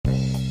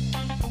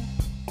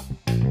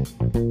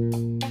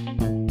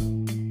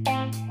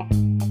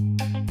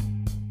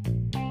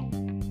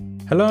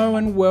Hello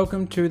and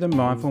welcome to the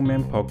Mindful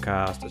Men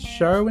podcast, a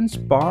show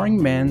inspiring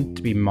men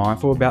to be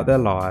mindful about their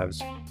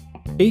lives.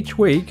 Each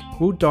week,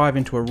 we'll dive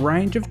into a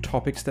range of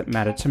topics that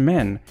matter to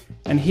men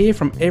and hear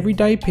from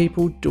everyday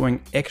people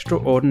doing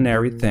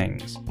extraordinary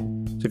things.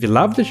 So if you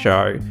love the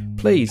show,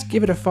 please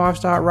give it a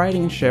 5-star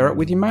rating and share it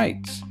with your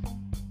mates.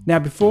 Now,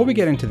 before we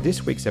get into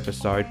this week's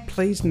episode,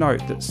 please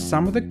note that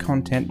some of the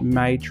content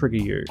may trigger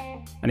you.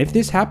 And if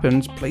this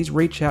happens, please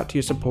reach out to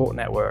your support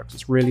networks.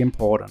 It's really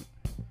important.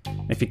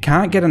 If you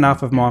can't get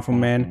enough of Mindful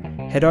Men,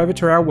 head over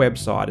to our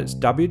website. It's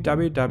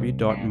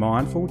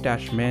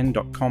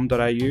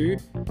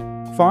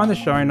www.mindful-men.com.au. Find the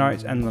show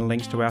notes and the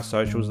links to our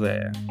socials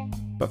there.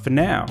 But for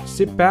now,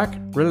 sit back,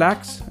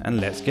 relax, and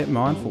let's get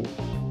mindful.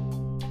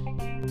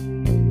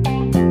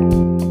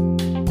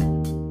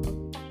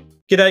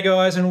 G'day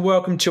guys, and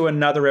welcome to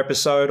another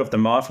episode of the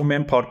Mindful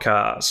Men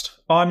podcast.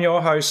 I'm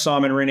your host,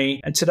 Simon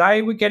Rinnie, and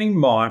today we're getting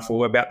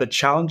mindful about the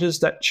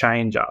challenges that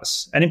change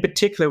us. And in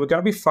particular, we're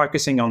going to be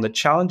focusing on the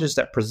challenges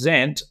that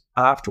present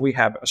after we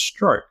have a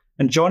stroke.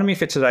 And joining me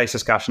for today's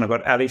discussion, I've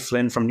got Ali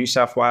Flynn from New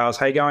South Wales.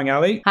 How you going,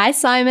 Ali? Hi,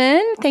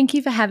 Simon. Thank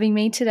you for having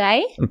me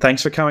today. And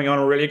thanks for coming on.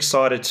 I'm really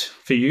excited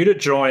for you to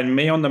join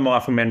me on the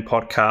Mindful Men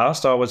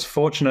podcast. I was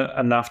fortunate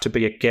enough to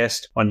be a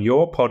guest on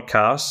your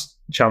podcast,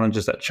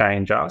 Challenges That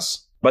Change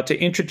Us. But to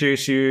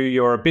introduce you,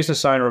 you're a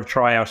business owner of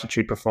Tri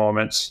Altitude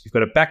Performance. You've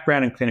got a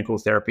background in clinical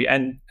therapy.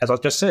 And as I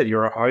just said,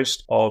 you're a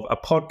host of a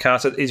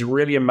podcast that is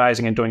really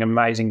amazing and doing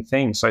amazing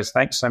things. So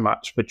thanks so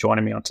much for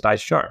joining me on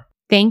today's show.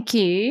 Thank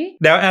you.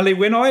 Now, Ali,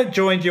 when I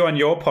joined you on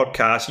your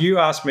podcast, you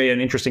asked me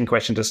an interesting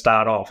question to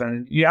start off.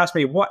 And you asked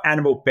me what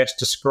animal best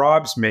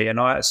describes me.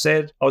 And I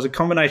said I was a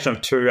combination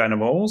of two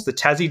animals, the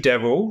Tassie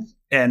Devil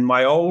and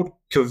my old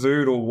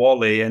cavoodle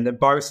Wally, and they're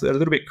both a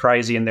little bit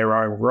crazy in their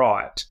own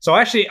right. So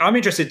I'm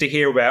interested to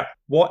hear about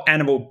what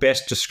animal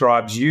best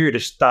describes you to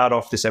start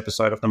off this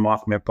episode of the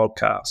Mindful Men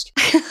podcast.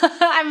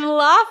 I'm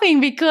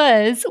laughing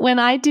because when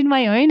I did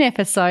my own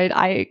episode,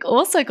 I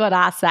also got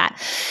asked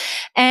that.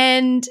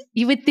 And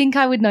you would think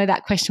I would know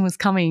that question was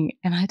coming,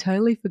 and I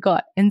totally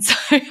forgot. And so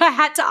I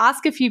had to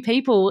ask a few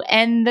people.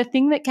 And the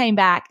thing that came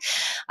back,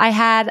 I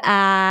had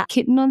a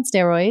kitten on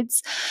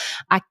steroids.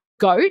 A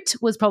goat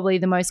was probably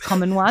the most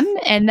common one,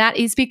 and that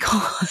is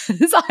because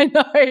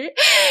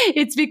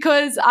it's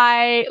because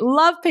I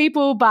love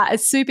people but are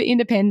super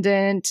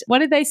independent. What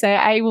did they say?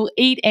 I will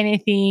eat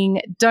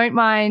anything, don't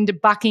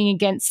mind bucking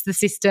against the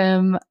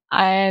system,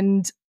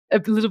 and a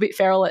little bit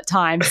feral at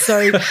times.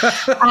 So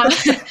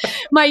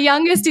my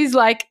youngest is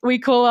like, we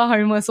call her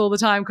homeless all the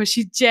time because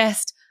she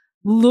just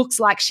looks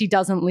like she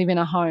doesn't live in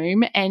a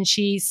home, and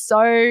she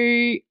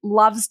so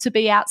loves to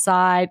be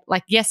outside.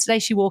 Like yesterday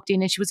she walked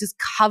in and she was just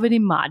covered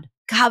in mud.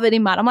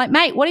 I'm like,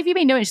 mate, what have you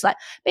been doing? She's like,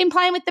 been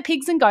playing with the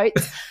pigs and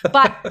goats.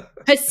 But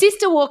her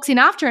sister walks in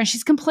after her and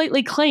she's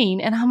completely clean.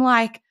 And I'm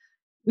like,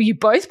 were you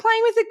both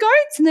playing with the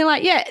goats? And they're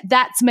like, yeah,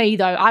 that's me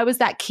though. I was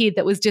that kid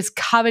that was just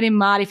covered in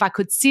mud. If I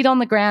could sit on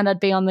the ground, I'd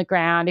be on the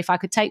ground. If I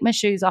could take my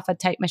shoes off, I'd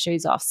take my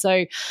shoes off.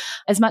 So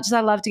as much as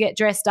I love to get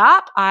dressed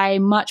up, I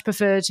much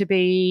prefer to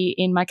be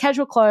in my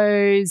casual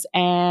clothes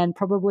and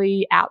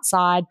probably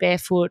outside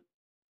barefoot,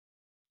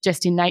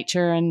 just in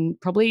nature, and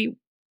probably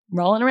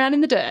rolling around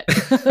in the dirt.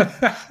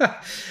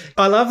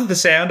 I love the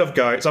sound of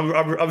goats.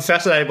 I'm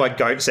fascinated by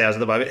goat sounds at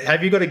the moment.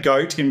 Have you got a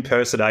goat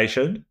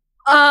impersonation?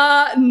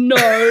 No. No.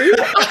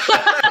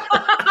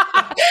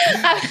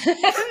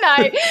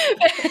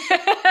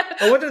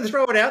 I wanted to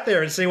throw it out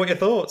there and see what your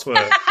thoughts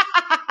were.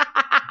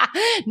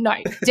 No,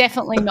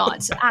 definitely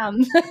not.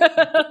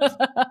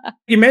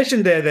 You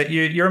mentioned there that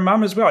you're a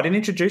mum as well. I didn't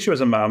introduce you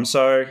as a mum.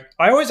 So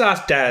I always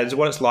ask dads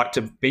what it's like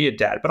to be a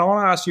dad, but I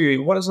want to ask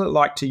you, what is it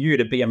like to you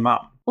to be a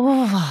mum?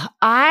 Oh,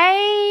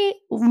 I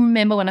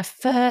remember when I've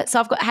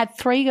had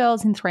 3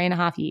 girls in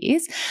 3.5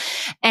 years,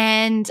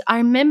 and I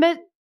remember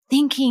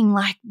thinking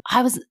like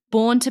I was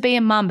born to be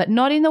a mum, but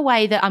not in the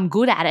way that I'm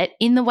good at it,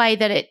 in the way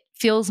that it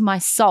fills my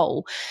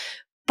soul.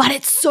 But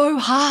it's so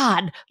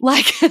hard.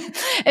 Like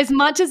as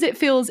much as it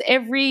fills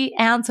every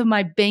ounce of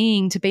my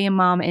being to be a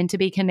mum and to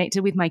be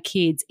connected with my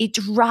kids, it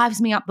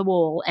drives me up the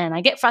wall, and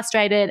I get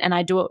frustrated and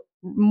I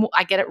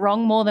get it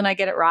wrong more than I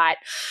get it right.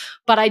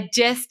 But I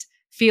just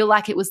feel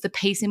like it was the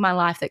piece in my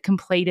life that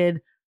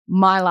completed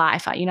my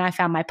life. I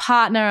found my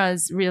partner. I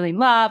was really in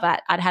love.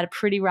 I'd had a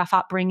pretty rough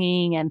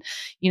upbringing, and,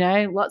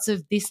 lots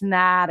of this and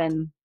that,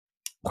 and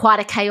quite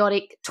a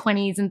chaotic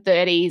 20s and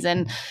 30s.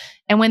 And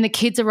when the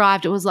kids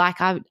arrived, it was like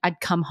I'd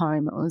come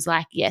home. It was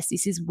like, yes,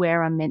 this is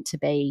where I'm meant to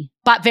be,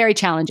 but very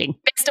challenging.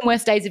 Best and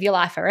worst days of your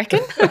life, I reckon.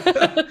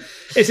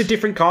 It's a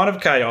different kind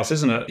of chaos,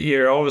 isn't it?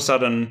 You're all of a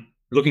sudden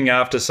looking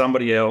after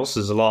somebody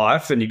else's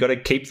life, and you've got to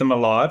keep them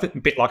alive, a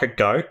bit like a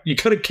goat.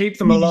 You've got to keep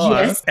them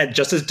alive, yes. And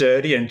just as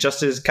dirty and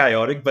just as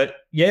chaotic. But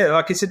yeah,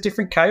 like it's a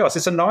different chaos.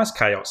 It's a nice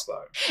chaos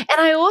though. And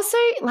I also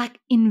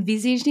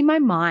envisaged in my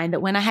mind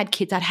that when I had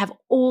kids, I'd have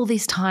all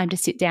this time to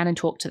sit down and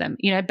talk to them.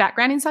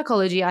 Background in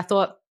psychology, I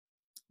thought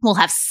We'll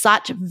have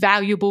such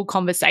valuable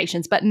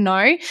conversations. But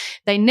no,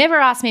 they never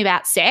ask me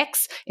about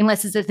sex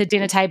unless it's at the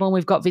dinner table and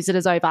we've got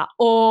visitors over.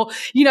 Or,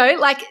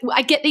 like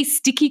I get these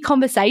sticky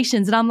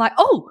conversations and I'm like,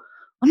 oh,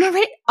 I'm not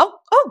ready.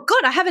 Oh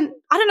God, I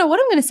don't know what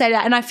I'm going to say to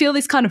that. And I feel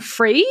this kind of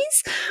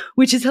freeze,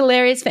 which is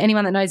hilarious for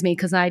anyone that knows me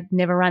because I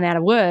never run out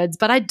of words,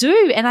 but I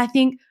do. And I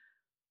think,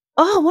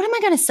 oh, what am I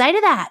going to say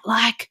to that?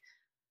 Like,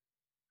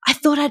 I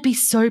thought I'd be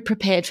so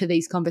prepared for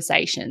these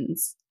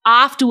conversations.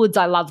 Afterwards,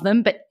 I love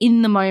them, but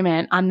in the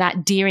moment, I'm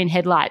that deer in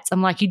headlights.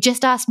 I'm like, you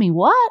just asked me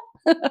what?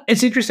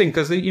 It's interesting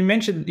because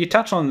you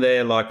touch on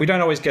there, like we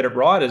don't always get it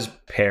right as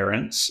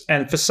parents.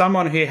 And for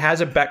someone who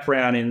has a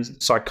background in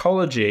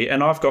psychology,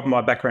 and I've got my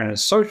background in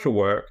social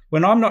work,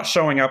 when I'm not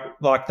showing up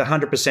like the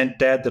 100%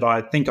 dad that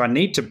I think I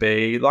need to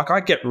be, like I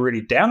get really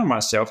down on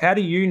myself. How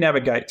do you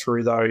navigate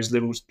through those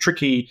little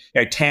tricky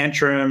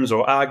tantrums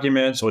or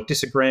arguments or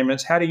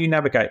disagreements? How do you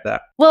navigate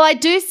that? Well, I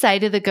do say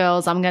to the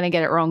girls, I'm going to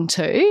get it wrong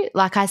too.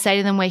 Like I say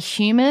to them, we're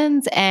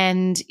humans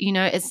and,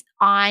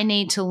 I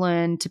need to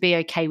learn to be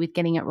okay with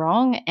getting it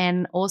wrong.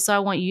 And also I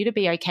want you to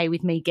be okay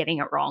with me getting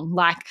it wrong.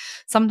 Like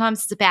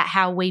sometimes it's about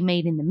how we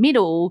meet in the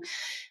middle.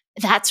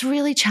 That's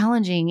really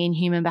challenging in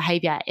human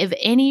behavior. If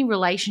any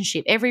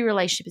relationship, every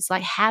relationship is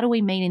like, how do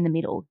we meet in the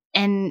middle?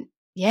 And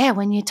yeah,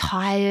 when you're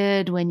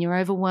tired, when you're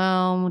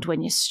overwhelmed,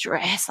 when you're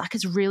stressed, like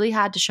it's really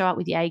hard to show up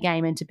with your A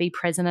game and to be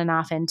present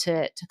enough and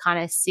to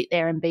kind of sit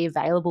there and be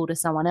available to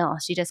someone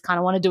else. You just kind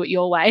of want to do it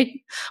your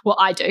way. Well,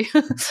 I do,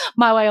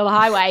 my way or the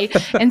highway.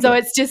 And so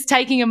it's just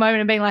taking a moment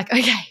and being like,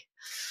 okay,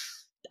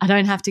 I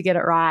don't have to get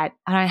it right.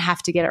 I don't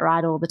have to get it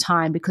right all the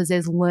time because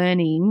there's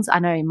learnings. I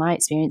know in my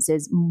experience,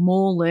 there's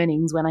more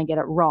learnings when I get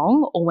it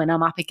wrong or when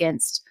I'm up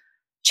against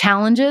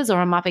challenges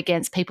or I'm up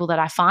against people that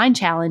I find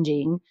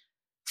challenging.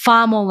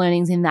 Far more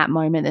learnings in that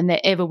moment than there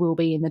ever will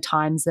be in the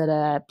times that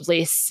are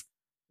bliss,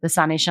 the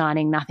sun is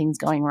shining, nothing's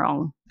going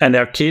wrong. And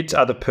our kids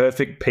are the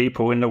perfect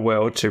people in the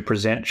world to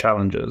present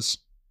challenges.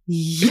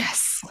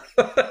 Yes.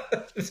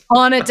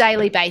 On a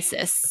daily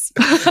basis.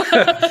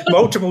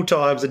 Multiple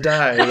times a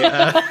day.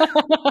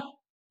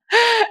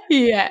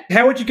 Yeah.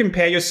 How would you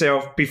compare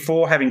yourself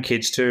before having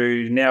kids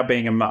to now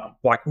being a mum?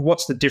 Like,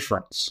 what's the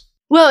difference?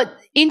 Well,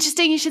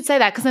 interesting you should say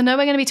that because I know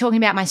we're going to be talking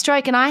about my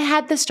stroke and I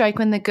had the stroke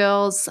when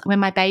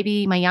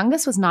my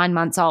youngest was 9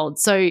 months old.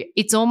 So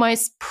it's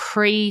almost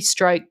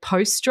pre-stroke,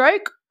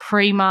 post-stroke,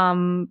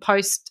 pre-mum,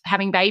 post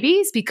having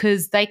babies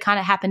because they kind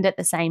of happened at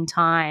the same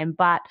time.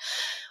 But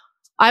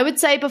I would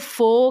say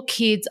before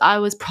kids, I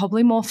was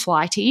probably more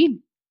flighty,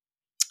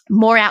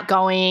 more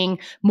outgoing,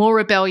 more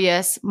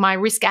rebellious. My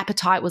risk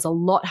appetite was a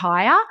lot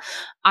higher.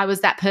 I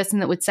was that person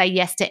that would say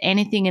yes to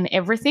anything and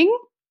everything.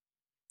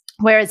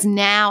 Whereas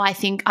now I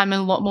think I'm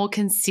a lot more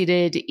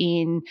considered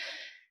in,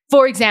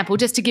 for example,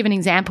 just to give an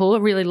example,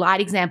 a really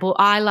light example,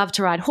 I love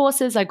to ride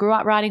horses. I grew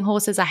up riding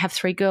horses. I have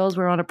 3 girls.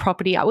 We're on a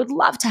property. I would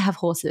love to have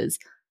horses.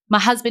 My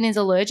husband is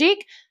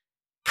allergic.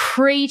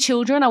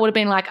 Pre-children, I would have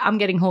been like, I'm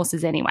getting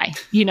horses anyway,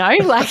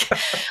 like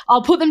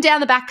I'll put them down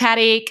the back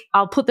paddock.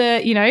 I'll put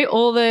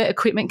all the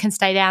equipment can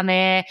stay down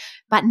there.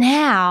 But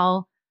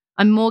now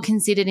I'm more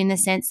considered in the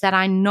sense that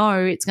I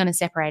know it's going to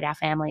separate our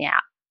family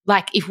out.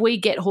 Like if we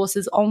get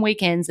horses on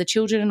weekends, the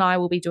children and I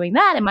will be doing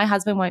that and my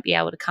husband won't be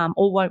able to come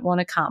or won't want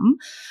to come.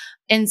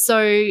 And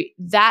so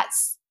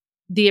that's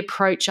the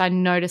approach I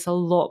notice a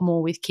lot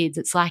more with kids.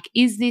 It's like,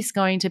 is this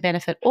going to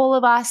benefit all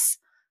of us?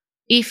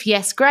 If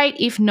yes, great.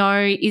 If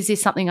no, is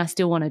this something I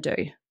still want to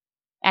do?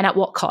 And at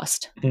what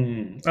cost?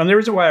 And there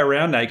is a way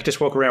around that. You can just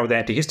walk around with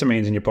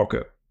antihistamines in your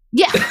pocket.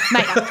 Yeah,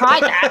 mate, I've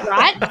tried that,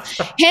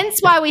 right? Hence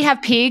why we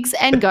have pigs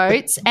and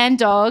goats and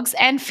dogs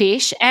and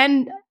fish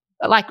and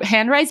like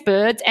hand-raised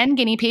birds and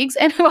guinea pigs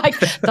and like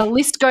the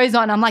list goes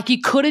on. I'm like,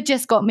 you could have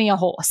just got me a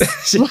horse.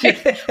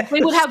 Like,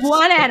 we would have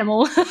one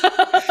animal.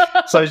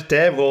 So those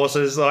damn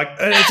horses, like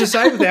it's the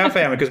same with our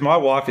family because my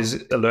wife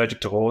is allergic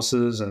to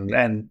horses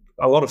and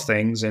a lot of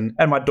things and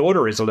my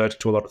daughter is allergic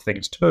to a lot of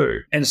things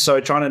too. And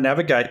so trying to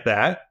navigate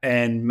that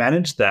and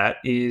manage that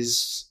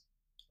is,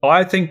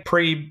 I think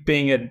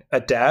being a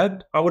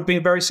dad, I would be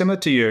very similar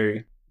to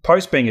you.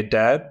 Post being a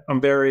dad, I'm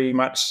very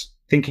much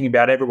thinking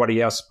about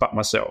everybody else but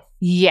myself.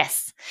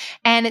 Yes.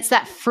 And it's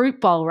that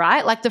fruit bowl,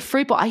 right? Like the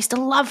fruit bowl. I used to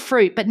love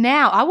fruit, but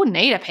now I wouldn't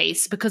eat a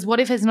piece because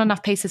what if there's not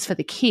enough pieces for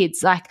the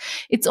kids? Like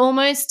it's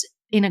almost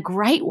in a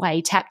great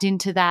way tapped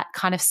into that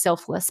kind of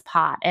selfless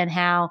part and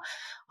how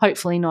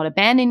hopefully not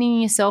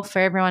abandoning yourself for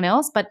everyone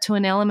else, but to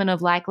an element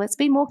of like, let's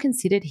be more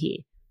considered here.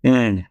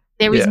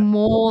 There is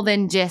more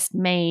than just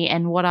me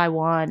and what I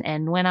want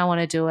and when I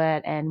want to do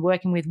it and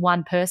working with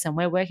one person.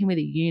 We're working with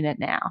a unit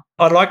now.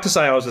 I'd like to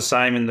say I was the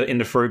same in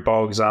the fruit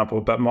bowl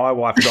example, but my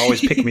wife would always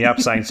pick me up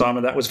saying,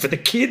 Simon, that was for the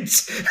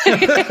kids.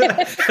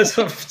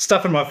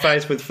 Stuff in my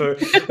face with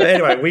food. But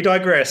anyway, we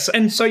digress.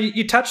 And so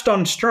you touched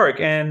on stroke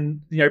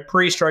and,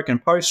 pre-stroke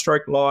and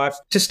post-stroke life.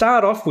 To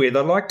start off with,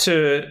 I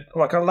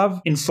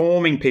love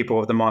informing people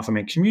of the Mindful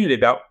Men community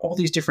about all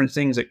these different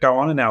things that go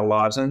on in our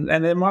lives. And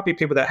there might be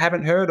people that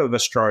haven't heard of a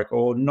stroke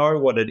or know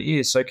what it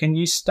is. So can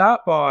you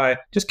start by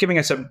just giving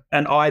us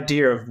an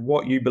idea of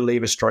what you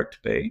believe a stroke to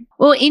be?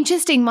 Well,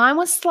 interesting. Mine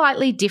was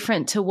slightly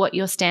different to what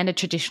your standard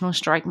traditional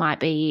stroke might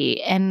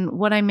be. And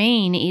what I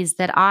mean is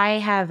that I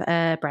have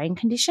a brain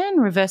condition,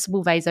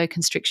 reversible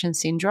vasoconstriction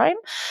syndrome,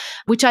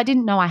 which I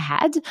didn't know I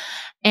had.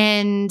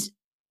 And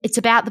it's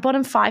about the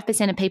bottom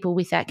 5% of people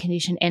with that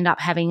condition end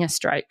up having a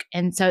stroke.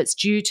 And so it's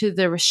due to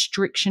the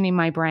restriction in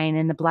my brain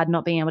and the blood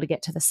not being able to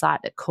get to the site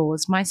that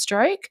caused my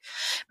stroke.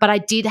 But I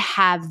did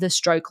have the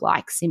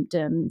stroke-like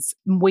symptoms.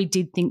 We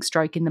did think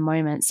stroke in the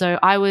moment. So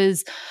I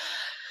was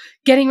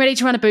getting ready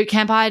to run a boot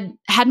camp. I'd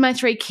had my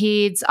 3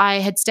 kids. I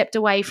had stepped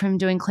away from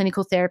doing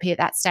clinical therapy at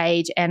that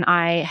stage, and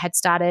I had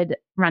started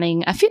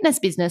running a fitness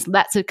business.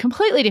 That's a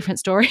completely different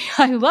story.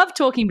 I love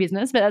talking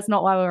business, but that's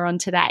not why we're on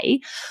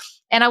today.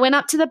 And I went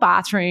up to the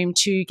bathroom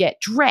to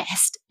get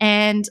dressed,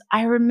 and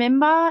I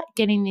remember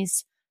getting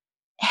this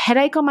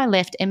headache on my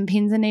left and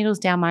pins and needles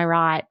down my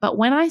right. But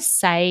when I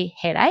say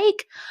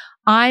headache,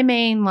 I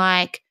mean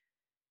like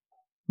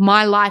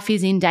my life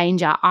is in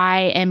danger.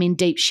 I am in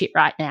deep shit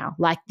right now.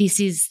 Like this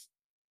is,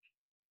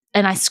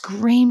 and I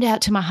screamed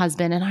out to my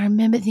husband, and I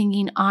remember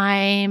thinking,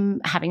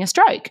 I'm having a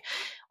stroke.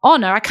 Oh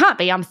no, I can't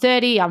be. I'm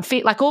 30. I'm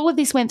fit. Like all of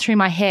this went through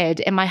my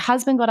head, and my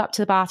husband got up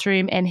to the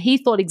bathroom and he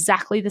thought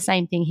exactly the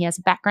same thing. He has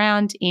a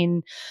background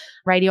in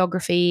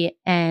radiography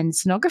and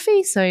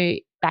sonography, so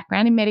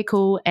background in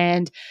medical,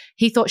 and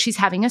he thought she's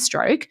having a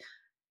stroke.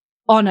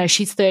 Oh no,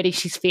 she's 30,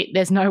 she's fit,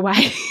 there's no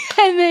way.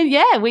 And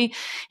then,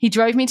 he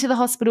drove me to the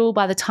hospital.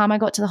 By the time I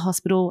got to the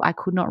hospital, I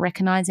could not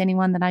recognize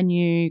anyone that I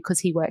knew because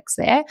he works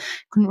there.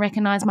 Couldn't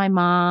recognize my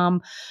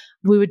mom.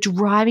 We were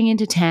driving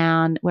into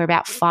town. We're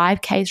about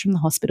 5 Ks from the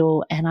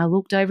hospital, and I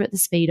looked over at the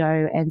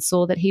speedo and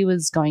saw that he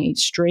was going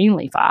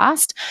extremely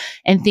fast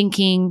and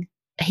thinking,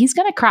 he's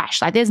going to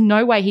crash. Like there's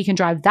no way he can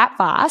drive that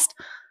fast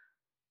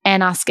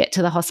and us get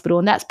to the hospital.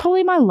 And that's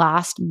probably my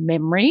last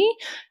memory,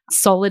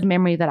 solid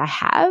memory that I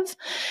have.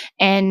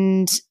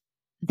 And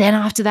then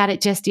after that, it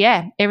just,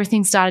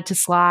 everything started to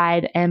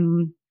slide.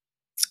 And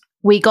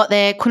we got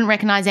there, couldn't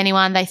recognize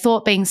anyone. They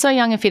thought being so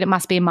young and fit, it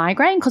must be a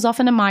migraine, because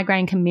often a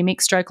migraine can mimic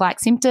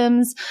stroke-like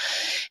symptoms.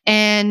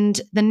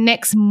 And the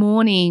next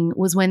morning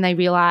was when they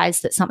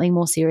realized that something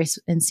more serious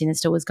and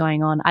sinister was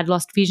going on. I'd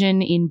lost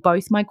vision in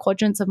both my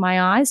quadrants of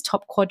my eyes,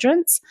 top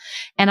quadrants,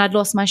 and I'd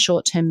lost my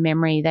short-term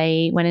memory.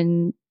 They went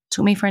and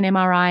took me for an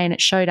MRI, and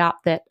it showed up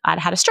that I'd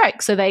had a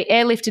stroke. So they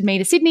airlifted me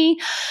to Sydney.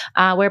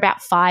 We're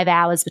about 5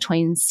 hours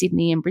between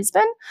Sydney and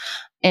Brisbane.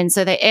 And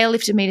so they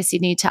airlifted me to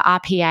Sydney to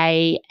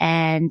RPA,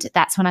 and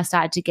that's when I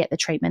started to get the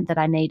treatment that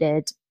I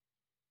needed.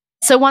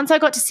 So once I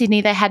got to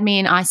Sydney, they had me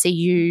in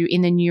ICU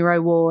in the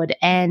neuro ward,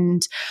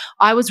 and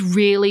I was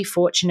really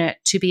fortunate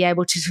to be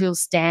able to still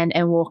stand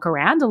and walk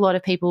around. A lot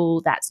of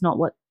people, that's not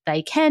what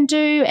they can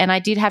do, and I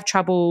did have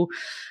trouble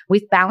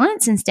with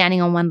balance and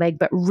standing on one leg,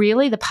 but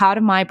really the part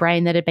of my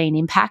brain that had been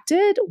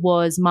impacted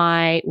was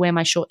where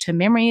my short-term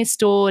memory is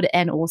stored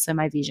and also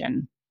my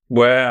vision.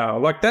 Wow,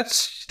 like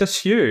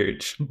that's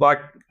huge. Like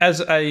as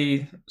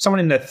someone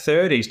in their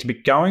 30s to be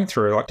going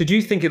through, like, did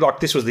you think like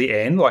this was the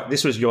end? Like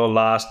this was your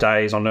last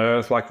days on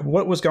earth? Like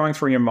what was going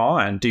through your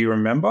mind? Do you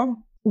remember?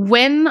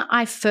 When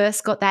I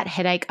first got that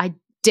headache, I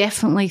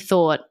definitely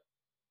thought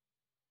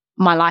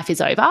my life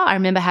is over. I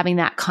remember having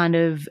that kind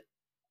of,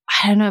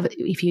 I don't know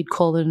if you'd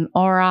call it an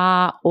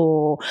aura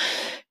or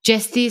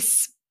just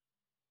this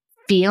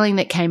feeling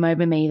that came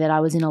over me that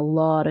I was in a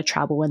lot of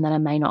trouble and that I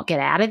may not get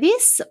out of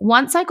this.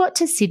 Once I got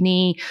to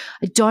Sydney,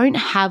 I don't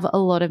have a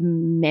lot of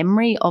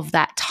memory of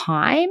that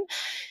time.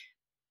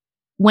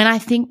 When I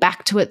think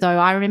back to it though,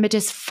 I remember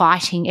just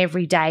fighting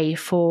every day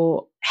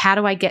for how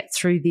do I get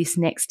through this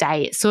next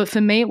day. So for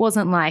me, it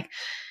wasn't like,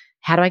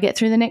 how do I get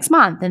through the next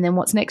month? And then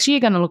what's next year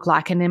going to look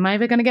like? And am I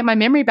ever going to get my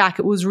memory back?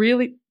 It was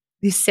really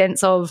this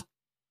sense of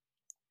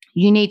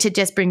you need to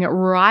just bring it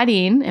right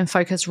in and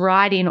focus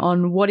right in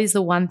on what is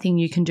the one thing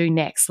you can do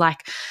next.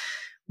 Like,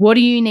 what do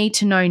you need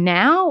to know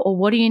now, or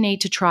what do you need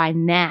to try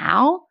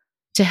now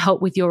to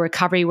help with your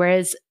recovery?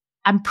 Whereas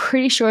I'm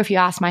pretty sure if you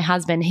ask my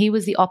husband, he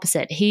was the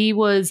opposite. He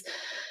was,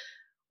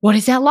 what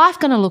is our life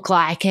going to look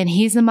like? And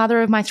he's the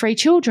mother of my 3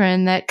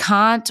 children that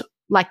can't,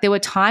 like there were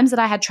times that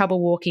I had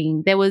trouble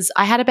walking.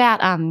 I had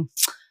about, I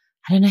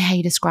don't know how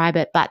you describe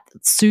it, but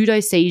pseudo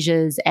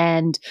seizures,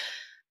 and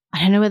I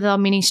don't know whether they were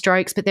mini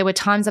strokes, but there were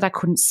times that I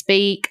couldn't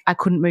speak, I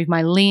couldn't move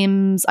my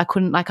limbs,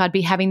 I'd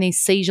be having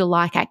these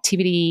seizure-like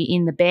activity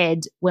in the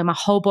bed where my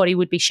whole body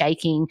would be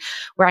shaking,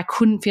 where I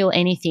couldn't feel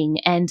anything.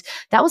 And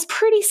that was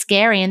pretty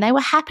scary. And they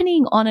were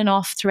happening on and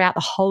off throughout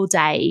the whole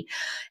day.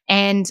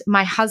 And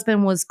my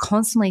husband was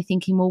constantly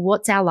thinking, well,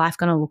 what's our life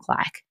going to look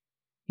like?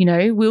 You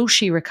know, will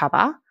she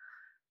recover?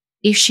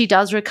 If she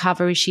does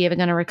recover, is she ever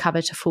going to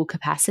recover to full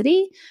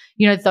capacity?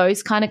 You know,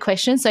 those kind of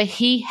questions. So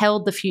he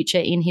held the future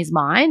in his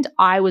mind.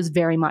 I was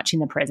very much in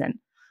the present.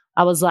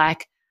 I was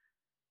like,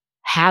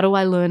 how do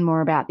I learn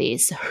more about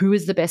this? Who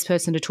is the best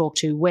person to talk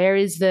to? Where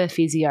is the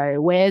physio?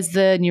 Where's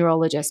the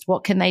neurologist?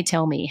 What can they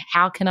tell me?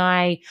 How can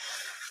I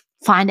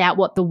find out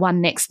what the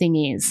one next thing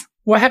is?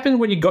 What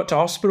happened when you got to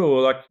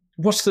hospital? Like,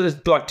 what's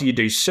do you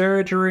do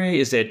surgery?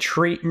 Is there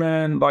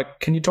treatment? Like,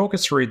 can you talk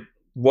us through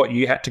what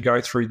you had to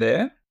go through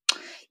there?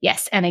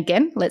 Yes. And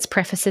again, let's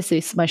preface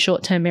this my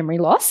short-term memory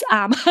loss.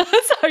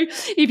 So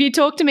if you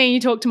talk to me, you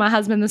talk to my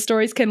husband, the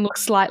stories can look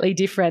slightly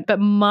different. But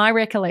my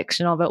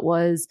recollection of it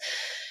was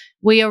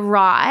we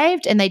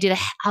arrived and they did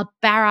a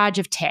barrage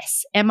of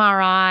tests,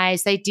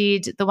 MRIs. They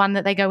did the one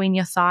that they go in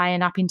your thigh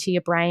and up into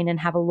your brain and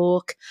have a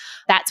look.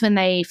 That's when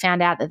they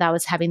found out that I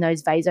was having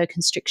those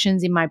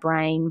vasoconstrictions in my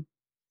brain.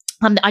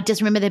 I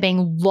just remember there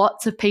being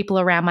lots of people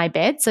around my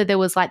bed. So there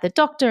was like the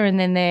doctor and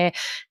then they're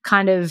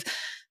kind of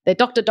the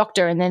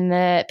doctor and then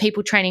the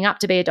people training up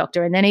to be a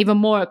doctor and then even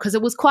more because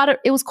it was quite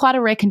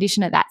a rare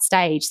condition at that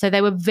stage. So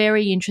they were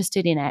very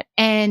interested in it.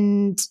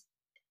 And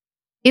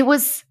it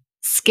was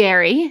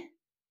scary,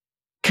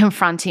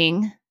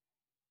 confronting.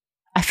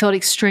 I felt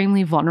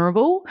extremely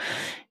vulnerable.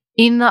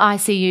 In the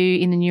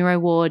ICU, in the neuro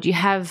ward, you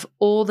have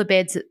all the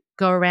beds that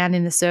go around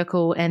in the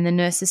circle and the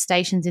nurses'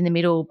 stations in the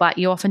middle, but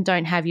you often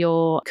don't have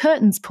your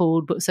curtains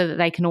pulled so that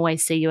they can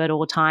always see you at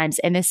all times.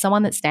 And there's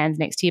someone that stands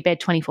next to your bed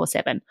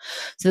 24/7.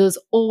 So there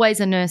was always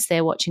a nurse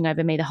there watching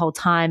over me the whole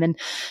time. And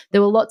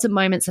there were lots of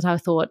moments that I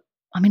thought,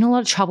 I'm in a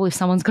lot of trouble if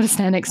someone's got to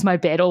stand next to my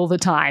bed all the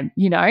time,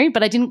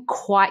 but I didn't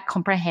quite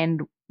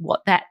comprehend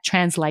what that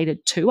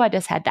translated to. I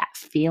just had that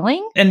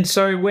feeling. And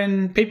so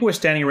when people were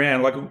standing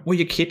around, like, were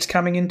your kids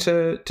coming in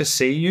to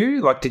see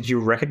you? Like, did you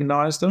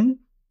recognize them?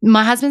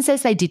 My husband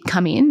says they did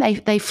come in.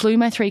 They flew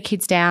my 3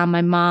 kids down,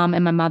 my mum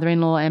and my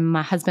mother-in-law and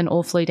my husband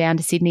all flew down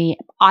to Sydney.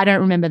 I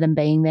don't remember them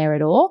being there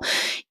at all.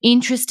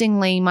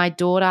 Interestingly, my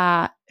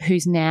daughter,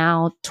 who's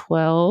now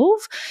 12,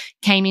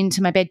 came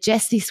into my bed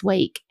just this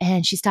week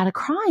and she started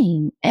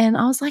crying. And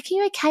I was like, are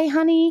you okay,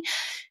 honey?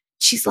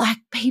 She's like,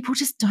 people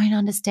just don't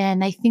understand.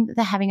 They think that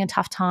they're having a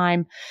tough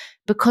time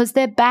because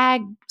their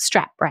bag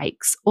strap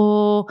breaks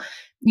or,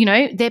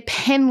 their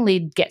pen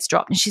lid gets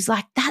dropped. And she's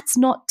like, that's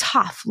not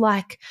tough.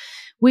 Like,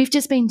 we've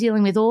just been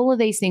dealing with all of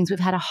these things. We've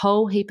had a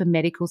whole heap of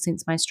medical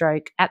since my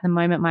stroke. At the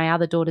moment, my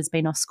other daughter's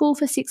been off school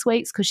for 6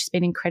 weeks because she's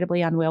been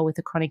incredibly unwell with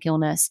a chronic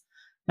illness.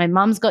 My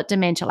mum's got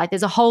dementia. Like,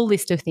 there's a whole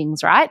list of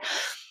things, right?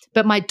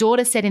 But my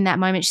daughter said in that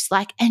moment, she's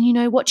like,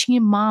 and watching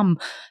your mum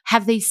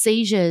have these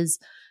seizures,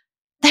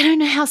 they don't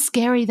know how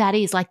scary that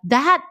is. Like,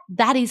 that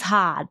is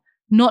hard,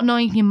 not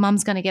knowing your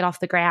mum's going to get off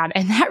the ground.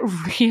 And that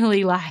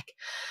really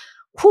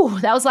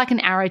that was like an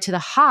arrow to the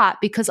heart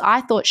because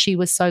I thought she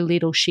was so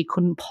little she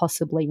couldn't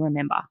possibly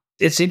remember.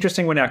 It's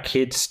interesting when our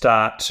kids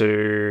start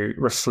to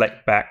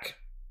reflect back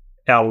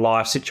our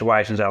life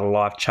situations, our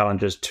life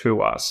challenges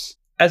to us.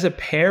 As a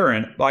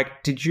parent,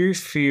 did you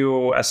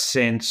feel a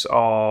sense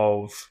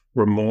of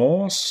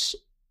remorse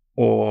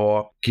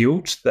or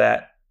guilt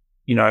that,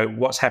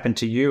 what's happened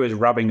to you is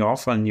rubbing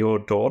off on your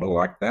daughter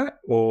like that?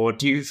 Or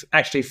do you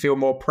actually feel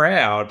more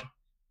proud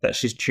that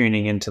she's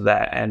tuning into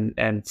that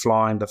and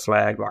flying the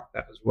flag like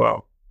that as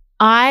well?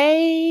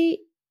 I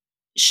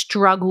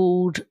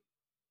struggled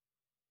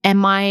and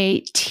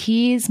my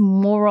tears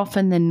more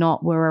often than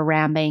not were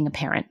around being a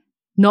parent.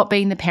 Not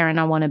being the parent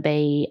I want to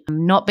be,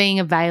 not being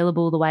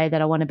available the way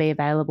that I want to be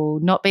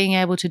available, not being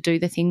able to do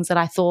the things that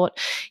I thought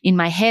in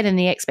my head and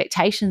the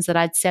expectations that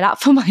I'd set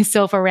up for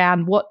myself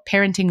around what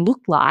parenting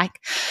looked like.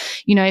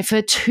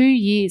 For 2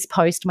 years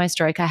post my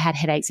stroke, I had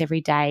headaches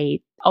every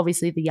day.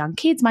 Obviously, the young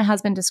kids my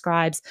husband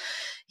describes,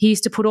 he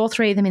used to put all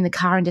 3 of them in the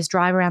car and just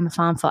drive around the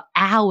farm for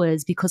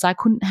hours because I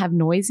couldn't have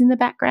noise in the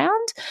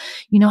background.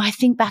 I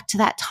think back to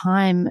that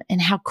time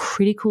and how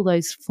critical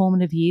those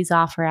formative years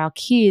are for our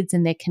kids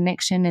and their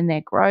connection and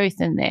their growth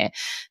and their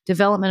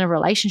development of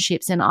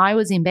relationships. And I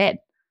was in bed,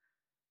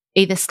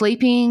 either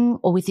sleeping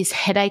or with this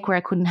headache where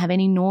I couldn't have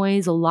any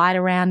noise or light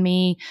around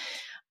me.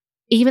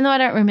 Even though I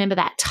don't remember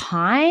that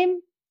time,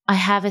 I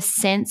have a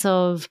sense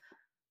of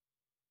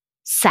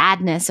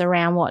sadness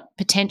around what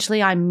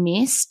potentially I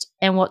missed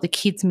and what the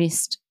kids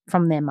missed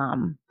from their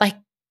mum.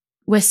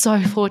 We're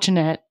so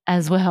fortunate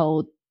as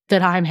well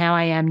that I'm how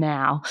I am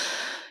now.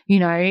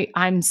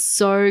 I'm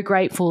so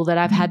grateful that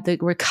I've had the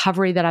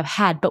recovery that I've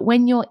had. But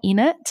when you're in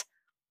it,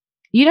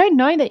 you don't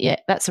know that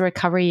yet that's the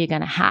recovery you're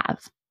going to have.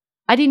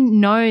 I didn't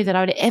know that I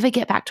would ever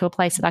get back to a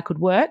place that I could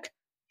work,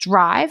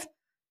 drive,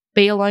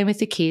 be alone with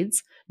the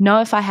kids,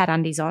 know if I had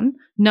undies on,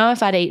 know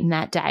if I'd eaten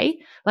that day.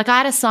 I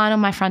had a sign on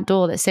my front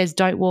door that says,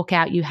 don't walk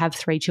out, you have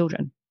 3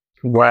 children.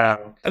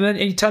 Wow. And then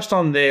you touched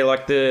on there,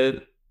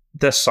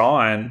 the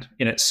sign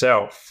in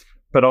itself,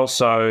 but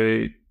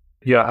also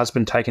your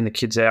husband taking the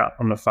kids out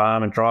on the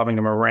farm and driving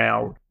them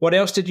around. What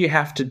else did you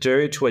have to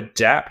do to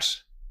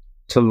adapt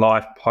to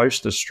life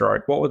post the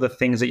stroke? What were the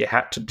things that you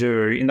had to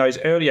do in those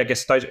earlier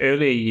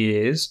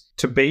years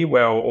to be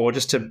well or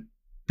just to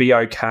be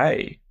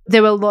okay?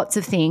 There were lots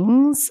of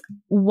things.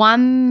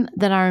 One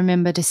that I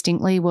remember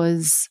distinctly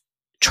was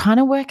trying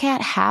to work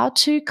out how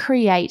to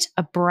create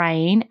a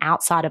brain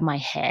outside of my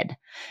head.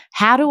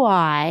 How do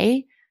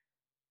I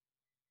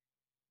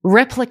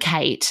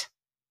replicate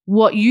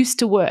what used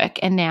to work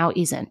and now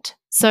isn't?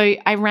 So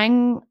I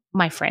rang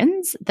my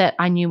friends that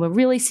I knew were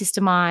really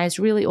systemized,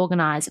 really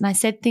organized, and I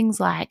said things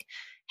like,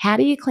 how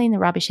do you clean the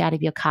rubbish out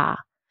of your car?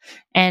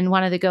 And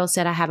one of the girls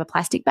said, I have a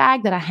plastic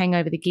bag that I hang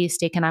over the gear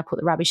stick and I put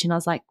the rubbish in. I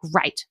was like,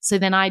 great. So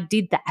then I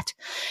did that.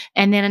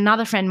 And then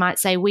another friend might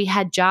say, we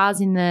had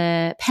jars in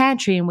the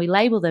pantry and we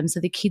label them so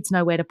the kids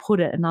know where to put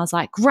it. And I was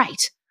like,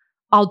 great,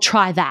 I'll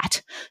try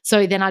that.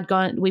 So then I'd go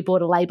and we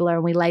bought a labeler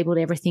and we labeled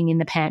everything in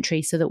the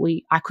pantry so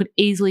that I could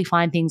easily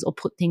find things or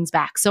put things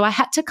back. So I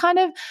had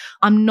to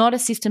I'm not a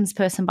systems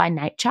person by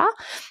nature.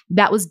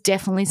 That was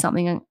definitely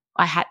something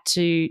I had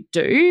to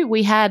do.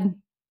 We had,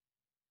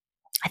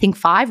 I think,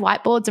 5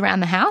 whiteboards around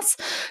the house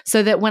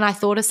so that when I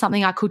thought of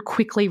something, I could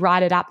quickly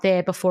write it up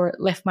there before it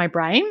left my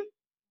brain.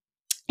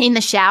 In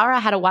the shower, I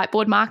had a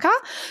whiteboard marker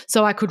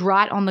so I could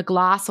write on the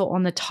glass or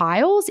on the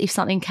tiles if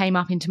something came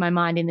up into my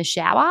mind in the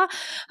shower.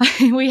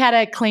 We had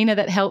a cleaner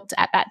that helped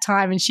at that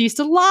time and she used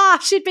to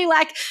laugh. She'd be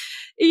like,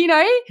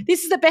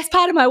 this is the best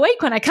part of my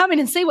week when I come in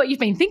and see what you've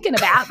been thinking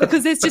about,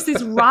 because there's just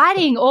this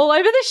writing all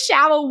over the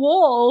shower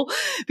wall,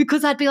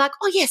 because I'd be like,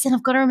 oh, yes, and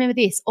I've got to remember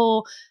this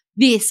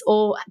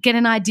or get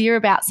an idea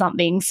about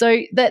something. So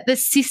the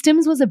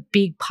systems was a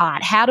big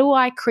part. How do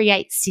I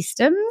create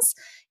systems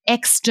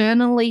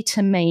externally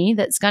to me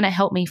that's going to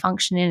help me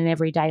function in an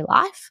everyday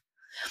life?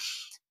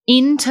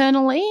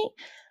 Internally,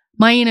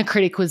 my inner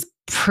critic was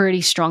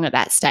pretty strong at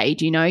that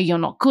stage. You're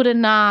not good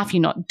enough.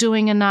 You're not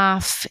doing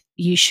enough.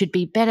 You should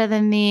be better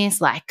than this.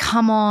 Like,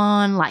 come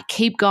on, like,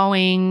 keep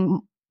going.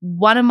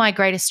 One of my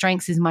greatest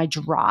strengths is my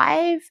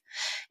drive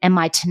and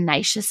my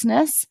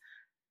tenaciousness.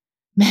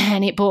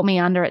 Man, it brought me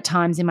under at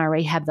times in my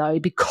rehab though,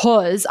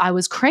 because I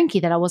was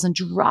cranky that I wasn't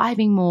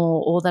driving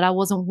more or that I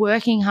wasn't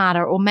working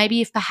harder, or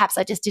maybe if perhaps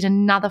I just did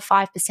another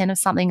 5% of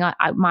something,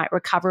 I might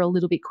recover a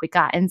little bit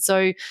quicker. And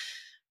so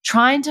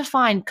trying to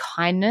find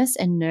kindness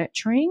and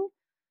nurturing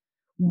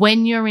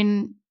when you're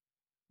in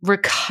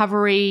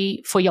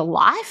recovery for your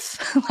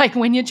life, like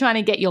when you're trying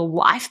to get your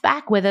life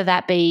back, whether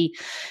that be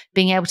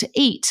being able to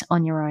eat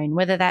on your own,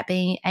 whether that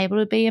be able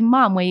to be a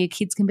mum where your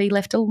kids can be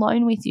left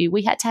alone with you.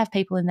 We had to have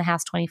people in the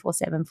house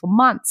 24/7 for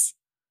months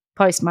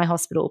post my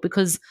hospital,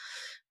 because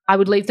I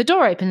would leave the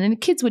door open and the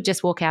kids would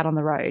just walk out on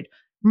the road.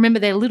 Remember,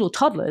 they're little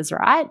toddlers,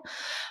 right?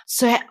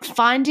 So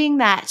finding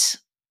that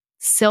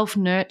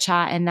self-nurture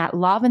and that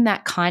love and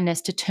that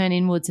kindness to turn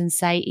inwards and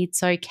say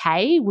it's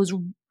okay was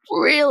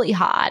really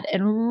hard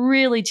and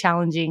really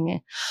challenging,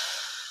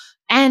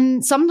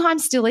 and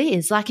sometimes still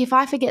is. Like, if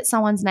I forget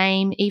someone's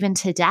name even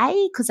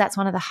today, because that's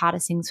one of the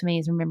hardest things for me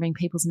is remembering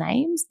people's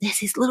names, there's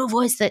this little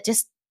voice that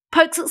just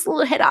pokes its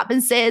little head up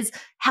and says,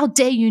 how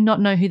dare you not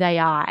know who they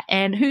are,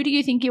 and who do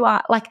you think you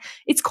are? Like,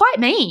 it's quite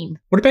mean.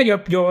 What about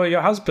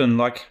your husband?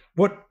 Like,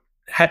 what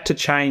had to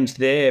change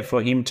there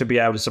for him to be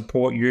able to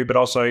support you, but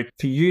also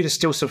for you to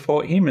still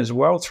support him as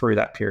well through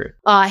that period?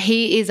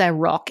 He is a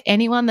rock.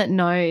 Anyone that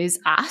knows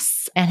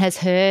us and has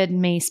heard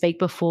me speak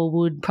before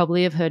would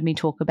probably have heard me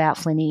talk about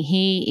Flinny.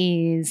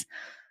 He is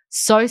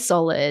so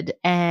solid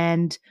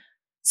and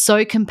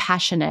so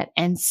compassionate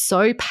and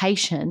so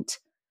patient.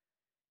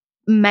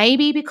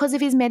 Maybe because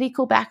of his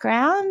medical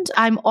background,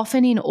 I'm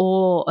often in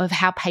awe of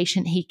how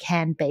patient he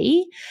can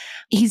be.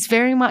 He's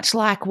very much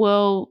like,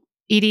 well,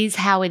 it is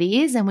how it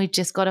is, and we've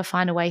just got to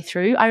find a way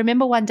through. I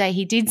remember one day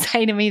he did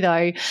say to me,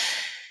 though,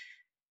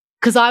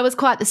 because I was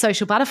quite the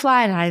social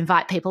butterfly and I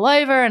invite people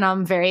over and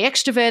I'm very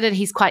extroverted.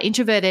 He's quite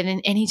introverted.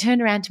 And he turned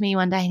around to me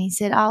one day and he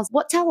said,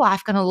 what's our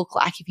life going to look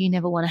like if you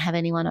never want to have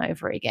anyone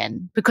over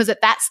again? Because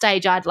at that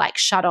stage I'd like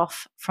shut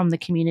off from the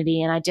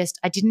community and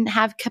I didn't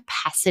have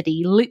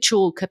capacity,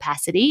 literal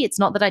capacity. It's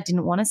not that I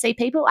didn't want to see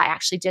people. I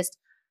actually just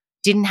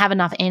didn't have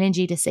enough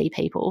energy to see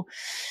people.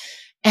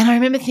 And I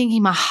remember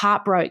thinking my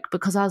heart broke,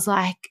 because I was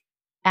like,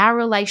 our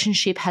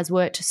relationship has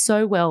worked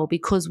so well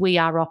because we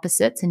are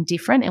opposites and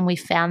different, and we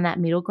found that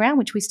middle ground,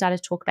 which we started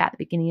to talk about at the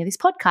beginning of this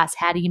podcast.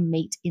 How do you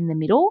meet in the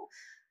middle?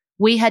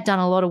 We had done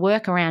a lot of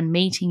work around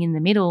meeting in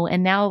the middle,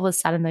 and now all of a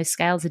sudden those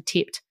scales had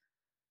tipped.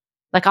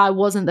 Like, I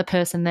wasn't the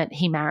person that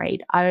he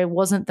married. I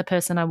wasn't the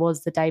person I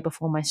was the day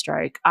before my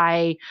stroke.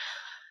 I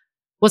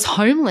was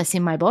homeless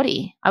in my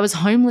body. I was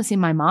homeless in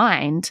my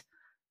mind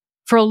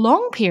for a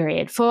long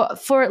period,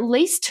 for at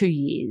least 2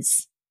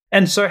 years.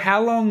 And so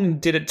how long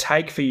did it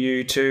take for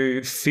you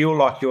to feel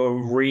like you're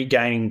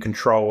regaining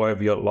control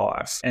over your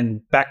life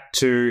and back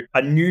to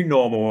a new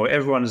normal?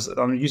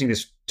 I'm using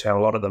this term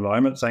a lot at the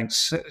moment,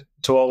 thanks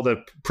to all the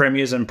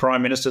premiers and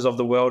prime ministers of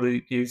the world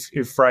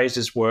who've phrased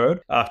this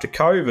word after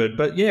COVID.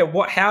 But yeah,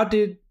 how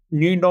did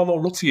new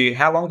normal look for you?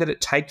 How long did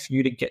it take for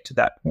you to get to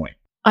that point?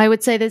 I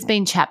would say there's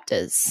been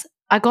chapters.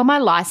 I got my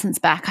license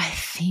back, I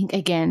think,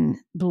 again,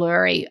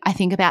 blurry, I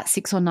think about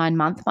 6 or 9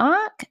 month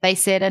mark. They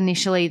said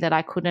initially that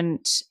I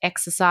couldn't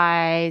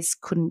exercise,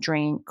 couldn't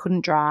drink,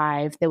 couldn't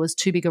drive. There was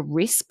too big a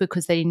risk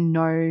because they didn't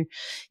know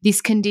this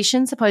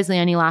condition supposedly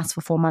only lasts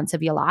for 4 months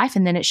of your life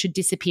and then it should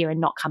disappear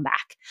and not come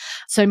back.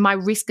 So my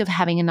risk of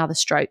having another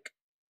stroke,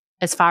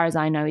 as far as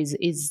I know,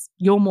 is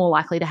you're more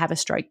likely to have a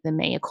stroke than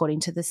me,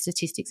 according to the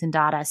statistics and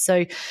data.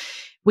 So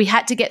we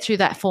had to get through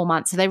that 4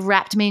 months. So they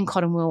wrapped me in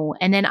cotton wool.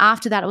 And then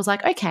after that, it was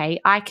like,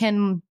 okay, I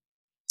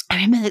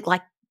remember that,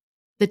 like,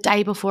 the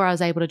day before I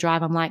was able to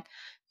drive, I'm like,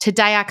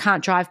 Today I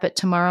can't drive, but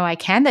tomorrow I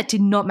can. That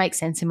did not make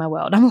sense in my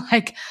world. I'm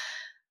like,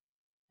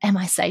 am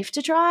I safe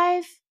to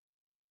drive?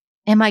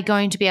 Am I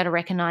going to be able to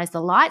recognize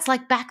the lights?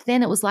 Like back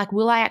then it was like,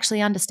 will I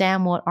actually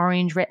understand what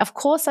orange, red? Of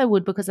course I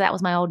would, because that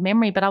was my old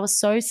memory, but I was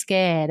so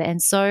scared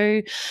and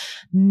so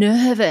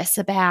nervous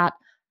about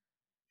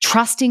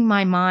trusting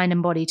my mind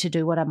and body to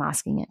do what I'm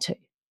asking it to.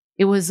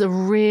 It was a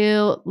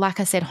real, like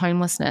I said,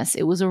 homelessness.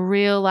 It was a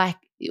real, like,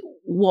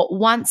 what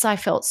once I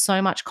felt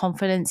so much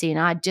confidence in,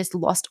 I just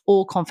lost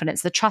all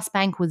confidence. The trust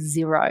bank was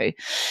zero.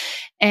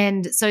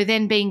 And so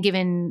then being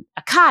given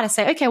a car to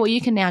say, okay, well, you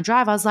can now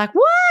drive, I was like,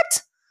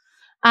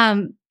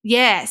 what?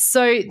 Yeah.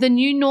 So the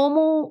new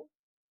normal,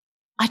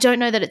 I don't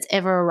know that it's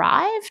ever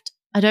arrived.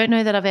 I don't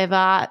know that I've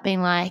ever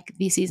been like,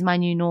 this is my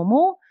new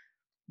normal.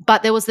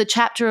 But there was the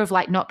chapter of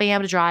like not being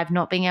able to drive,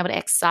 not being able to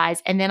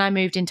exercise. And then I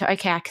moved into,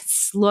 okay, I can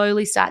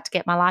slowly start to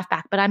get my life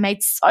back. But I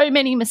made so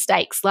many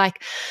mistakes.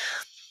 Like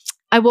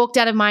I walked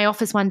out of my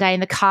office one day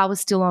and the car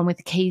was still on with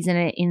the keys in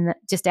it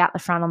just out the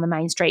front on the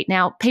main street.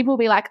 Now people will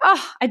be like,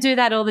 oh, I do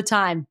that all the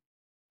time.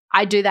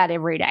 I do that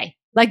every day.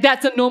 Like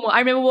that's a normal. I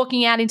remember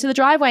walking out into the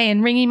driveway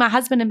and ringing my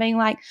husband and being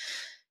like,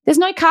 there's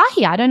no car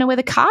here. I don't know where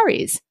the car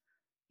is.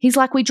 He's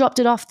like, we dropped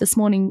it off this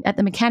morning at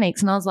the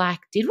mechanics. And I was like,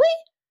 did we?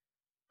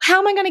 How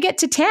am I going to get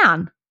to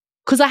town?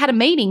 Because I had a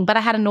meeting, but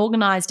I hadn't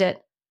organized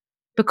it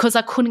because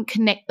I couldn't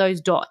connect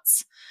those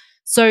dots.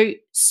 So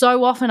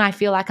often I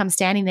feel like I'm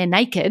standing there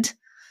naked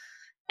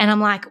and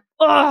I'm like,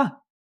 oh,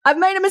 I've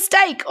made a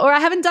mistake, or I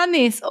haven't done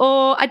this,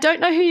 or I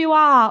don't know who you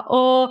are,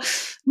 or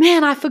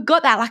man, I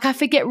forgot that. Like I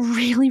forget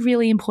really,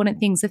 really important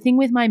things. The thing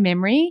with my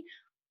memory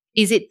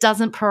is it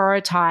doesn't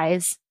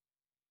prioritize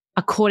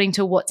according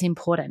to what's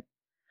important.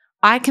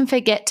 I can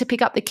forget to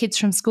pick up the kids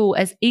from school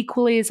as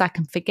equally as I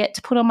can forget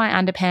to put on my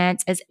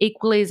underpants, as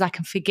equally as I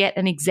can forget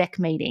an exec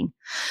meeting.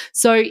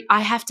 So I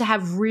have to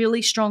have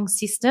really strong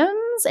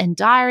systems and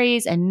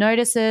diaries and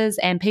notices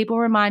and people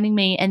reminding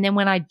me. And then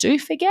when I do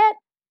forget,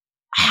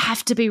 I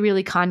have to be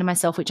really kind to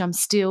myself, which I'm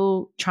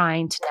still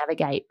trying to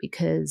navigate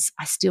because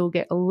I still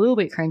get a little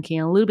bit cranky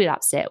and a little bit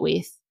upset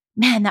with,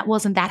 man, that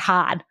wasn't that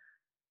hard.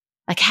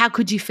 Like, how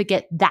could you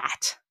forget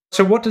that?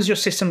 So what does your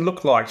system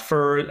look like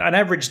for an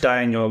average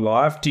day in your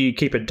life? Do you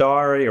keep a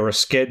diary or a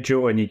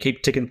schedule and you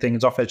keep ticking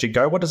things off as you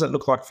go? What does it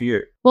look like for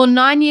you? Well,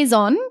 9 years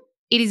on,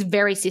 it is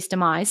very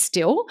systemized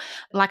still.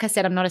 Like I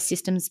said, I'm not a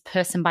systems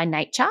person by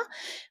nature.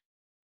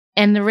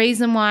 And the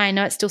reason why I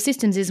know it's still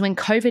systems is when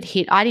COVID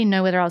hit, I didn't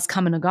know whether I was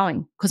coming or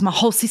going because my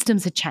whole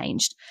systems had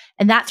changed.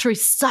 And that threw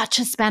such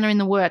a spanner in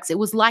the works. It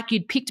was like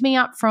you'd picked me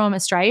up from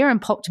Australia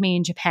and popped me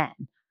in Japan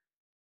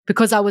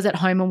because I was at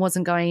home and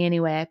wasn't going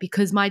anywhere.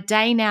 Because my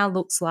day now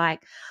looks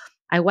like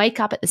I wake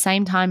up at the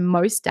same time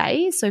most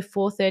days, so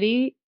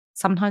 4:30,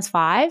 sometimes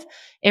 5.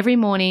 Every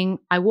morning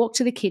I walk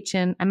to the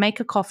kitchen, I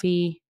make a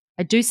coffee,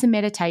 I do some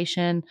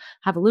meditation,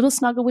 have a little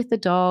snuggle with the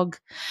dog.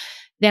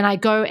 Then I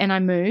go and I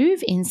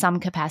move in some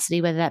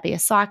capacity, whether that be a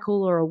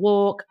cycle or a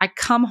walk. I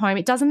come home.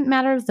 It doesn't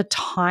matter the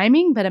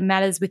timing, but it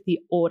matters with the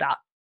order.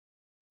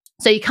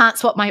 So you can't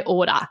swap my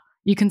order.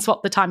 You can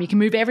swap the time. You can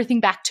move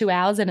everything back 2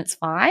 hours and it's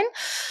fine.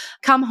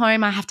 Come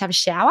home, I have to have a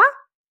shower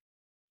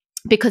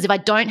because if I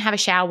don't have a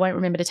shower, I won't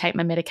remember to take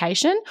my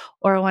medication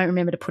or I won't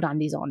remember to put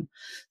undies on.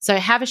 So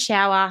have a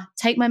shower,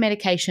 take my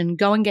medication,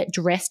 go and get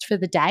dressed for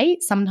the day.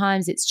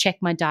 Sometimes it's check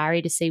my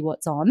diary to see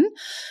what's on.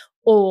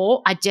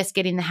 Or I just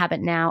get in the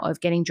habit now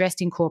of getting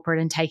dressed in corporate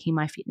and taking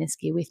my fitness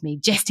gear with me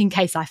just in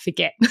case I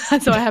forget.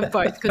 So I have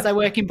both because I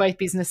work in both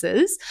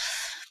businesses.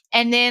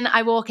 And then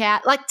I walk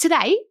out. Like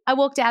today, I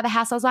walked out of the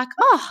house. I was like,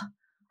 oh,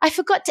 I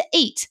forgot to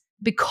eat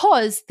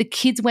because the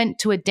kids went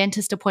to a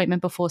dentist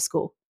appointment before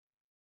school.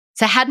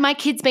 So had my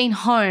kids been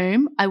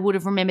home, I would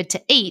have remembered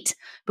to eat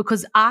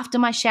because after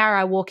my shower,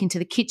 I walk into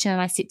the kitchen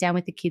and I sit down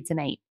with the kids and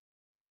eat.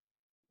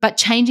 But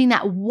changing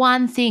that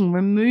one thing,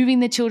 removing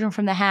the children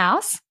from the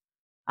house,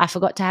 I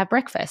forgot to have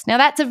breakfast. Now,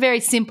 that's a very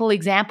simple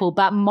example,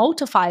 but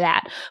multiply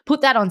that.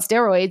 Put that on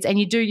steroids and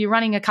you're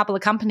running a couple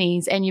of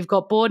companies and you've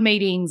got board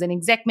meetings and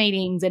exec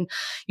meetings and,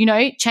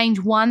 change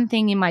one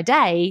thing in my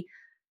day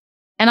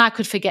and I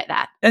could forget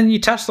that. And you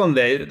touched on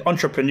there,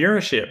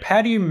 entrepreneurship.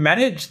 How do you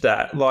manage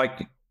that?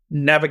 Like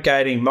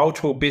navigating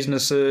multiple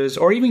businesses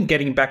or even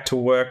getting back to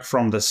work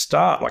from the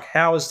start? Like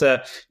how has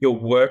your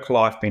work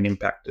life been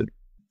impacted?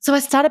 So I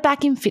started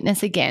back in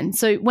fitness again.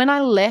 So when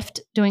I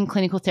left doing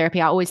clinical therapy,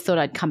 I always thought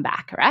I'd come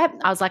back, right?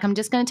 I was like, I'm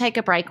just going to take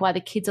a break while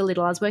the kids are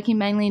little. I was working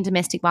mainly in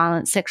domestic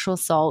violence, sexual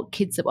assault,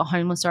 kids that were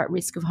homeless or at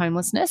risk of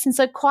homelessness. And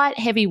so quite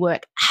heavy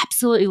work.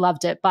 Absolutely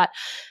loved it. But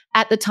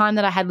at the time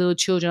that I had little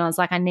children, I was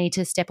like, I need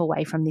to step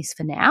away from this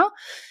for now.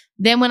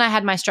 Then when I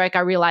had my stroke, I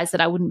realized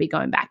that I wouldn't be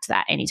going back to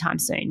that anytime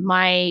soon.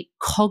 My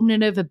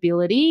cognitive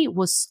ability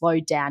was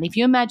slowed down. If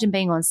you imagine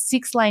being on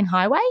 6-lane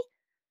highway,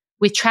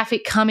 with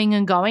traffic coming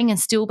and going and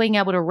still being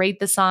able to read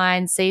the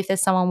signs, see if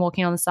there's someone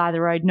walking on the side of the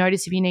road,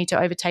 notice if you need to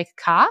overtake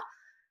a car.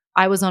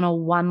 I was on a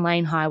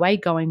 1-lane highway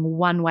going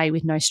one way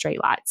with no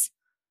streetlights.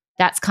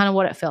 That's kind of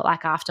what it felt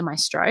like after my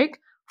stroke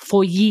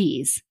for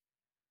years.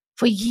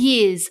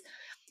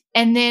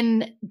 And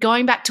then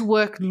going back to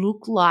work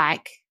looked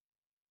like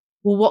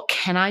well, what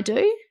can I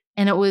do?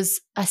 And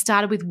I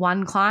started with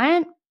one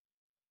client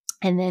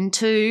and then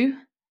two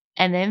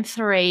and then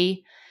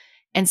three.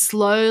 And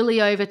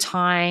slowly over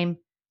time,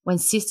 when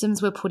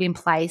systems were put in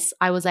place,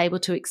 I was able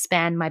to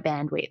expand my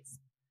bandwidth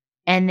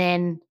and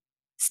then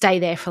stay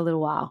there for a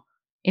little while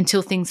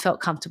until things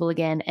felt comfortable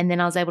again. And then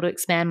I was able to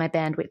expand my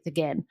bandwidth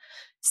again,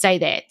 stay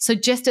there. So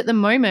just at the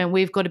moment,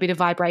 we've got a bit of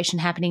vibration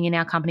happening in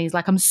our companies.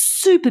 Like I'm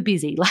super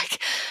busy,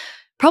 like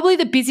probably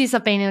the busiest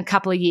I've been in a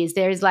couple of years.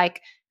 There is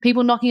like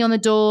people knocking on the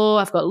door.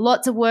 I've got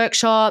lots of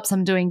workshops.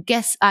 I'm doing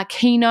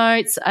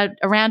keynotes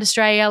around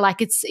Australia.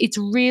 Like it's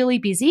really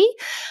busy.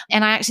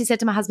 And I actually said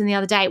to my husband the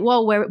other day,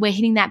 well, we're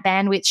hitting that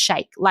bandwidth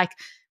shake. Like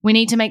we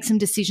need to make some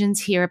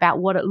decisions here about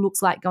what it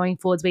looks like going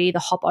forwards. We either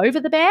hop over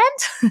the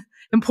band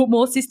and put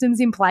more systems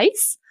in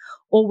place,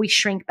 or we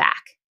shrink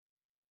back.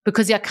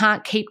 Because I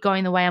can't keep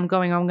going the way I'm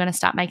going, or I'm going to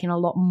start making a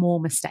lot more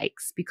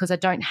mistakes because I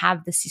don't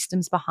have the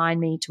systems behind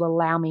me to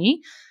allow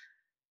me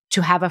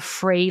to have a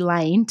free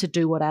lane to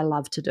do what I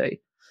love to do.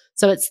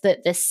 So it's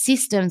the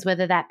systems,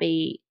 whether that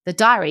be the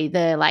diary,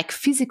 the like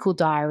physical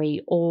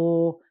diary,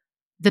 or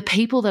the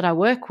people that I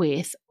work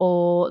with,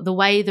 or the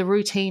way the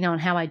routine on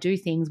how I do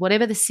things,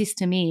 whatever the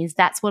system is,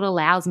 that's what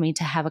allows me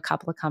to have a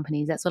couple of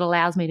companies. That's what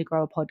allows me to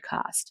grow a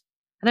podcast.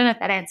 I don't know if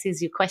that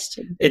answers your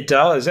question. It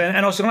does. And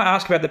I was going to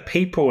ask about the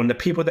people and the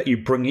people that you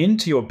bring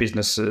into your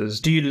businesses.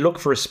 Do you look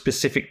for a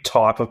specific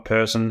type of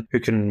person who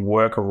can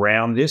work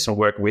around this or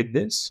work with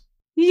this?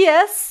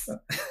 Yes.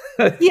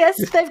 Yes,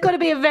 they've got to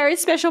be a very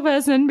special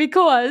person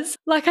because,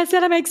 like I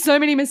said, I make so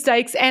many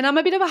mistakes and I'm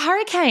a bit of a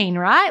hurricane,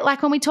 right?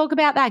 Like when we talk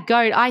about that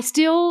goat,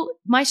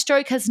 my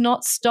stroke has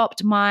not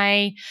stopped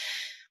my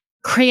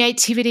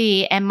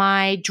creativity and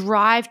my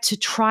drive to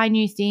try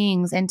new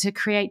things and to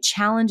create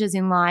challenges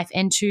in life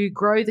and to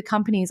grow the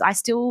companies. I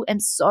still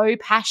am so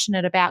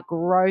passionate about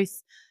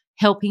growth,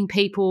 helping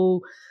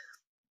people,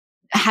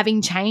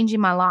 having change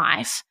in my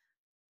life,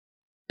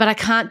 but I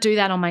can't do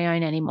that on my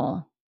own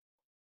anymore.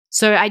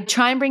 So I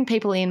try and bring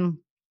people in.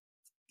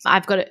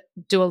 I've got to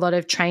do a lot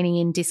of training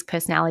in DISC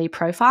personality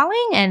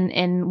profiling,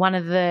 and one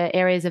of the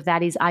areas of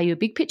that is, are you a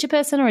big picture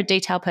person or a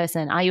detail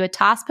person? Are you a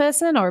task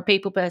person or a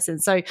people person?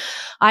 So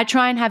I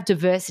try and have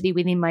diversity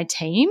within my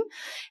team,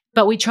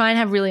 but we try and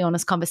have really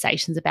honest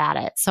conversations about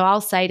it. So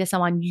I'll say to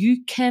someone,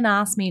 you can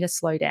ask me to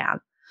slow down,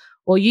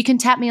 or you can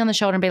tap me on the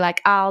shoulder and be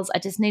like, Arls, I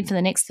just need for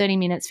the next 30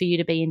 minutes for you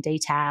to be in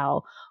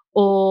detail.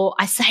 Or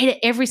I say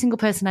to every single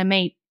person I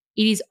meet,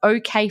 it is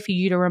okay for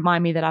you to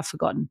remind me that I've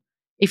forgotten.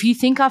 If you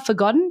think I've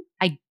forgotten,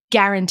 I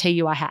guarantee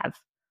you I have,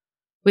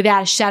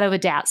 without a shadow of a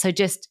doubt. So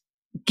just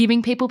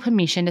giving people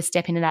permission to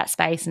step into that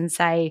space and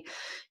say,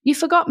 you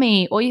forgot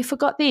me, or you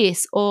forgot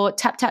this, or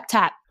tap, tap,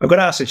 tap. I've got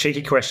to ask a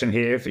cheeky question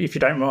here, if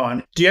you don't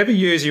mind. Do you ever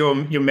use your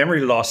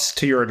memory loss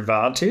to your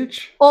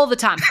advantage? All the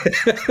time.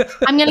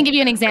 I'm going to give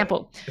you an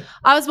example.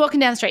 I was walking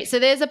down the street. So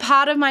there's a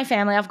part of my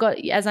family I've got,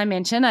 as I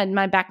mentioned,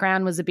 my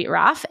background was a bit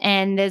rough,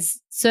 and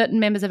there's certain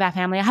members of our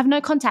family I have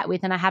no contact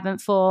with, and I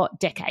haven't for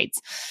decades.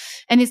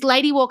 And this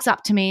lady walks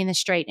up to me in the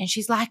street and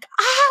she's like,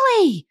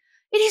 Ali,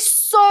 it is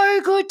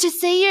so good to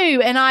see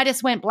you. And I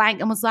just went blank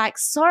and was like,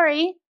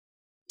 sorry,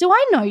 do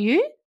I know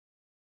you?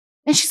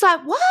 And she's like,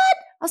 what?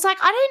 I was like,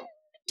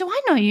 do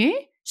I know you?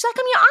 She's like,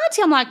 I'm your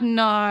auntie. I'm like,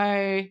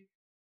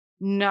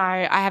 no,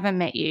 I haven't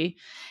met you.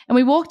 And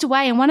we walked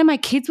away and one of my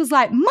kids was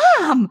like,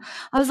 Mom.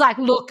 I was like,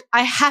 look,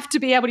 I have to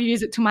be able to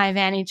use it to my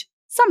advantage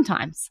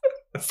sometimes.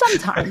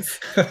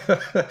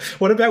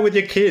 What about with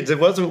your kids?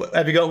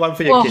 Have you got one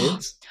for your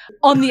kids?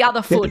 On the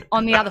other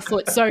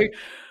foot. So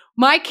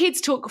my kids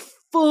took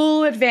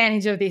full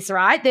advantage of this,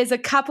 right? There's a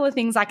couple of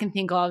things I can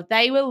think of.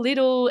 They were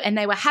little and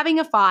they were having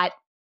a fight.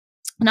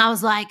 And I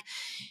was like,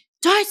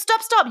 don't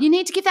stop. You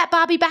need to give that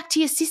Barbie back to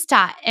your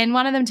sister. And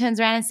one of them turns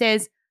around and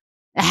says,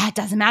 it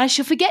doesn't matter.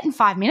 She'll forget in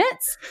 5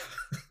 minutes.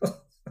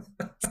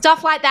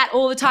 Stuff like that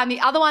all the time. The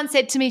other one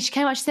said to me, she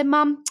came up, she said,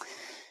 Mum,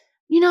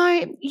 you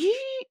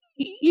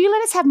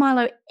let us have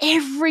Milo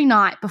every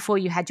night before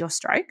you had your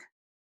stroke.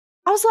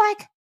 I was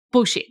like,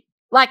 bullshit.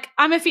 Like,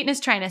 I'm a fitness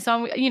trainer,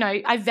 so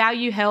I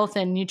value health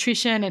and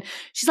nutrition. And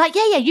she's like,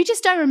 yeah, you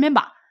just don't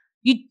remember.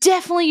 You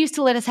definitely used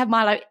to let us have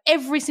Milo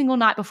every single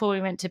night before we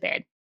went to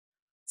bed.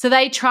 So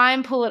they try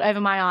and pull it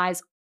over my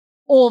eyes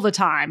all the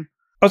time.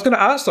 I was going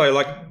to ask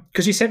though,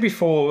 because you said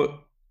before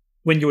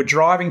when you were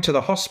driving to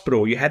the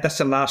hospital, you had that's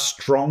a last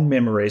strong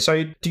memory.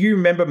 So do you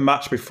remember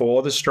much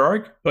before the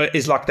stroke? Or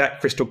is like that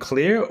crystal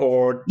clear,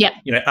 or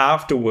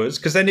afterwards?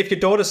 Because then if your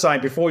daughter's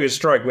saying before your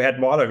stroke we had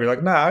Milo, you're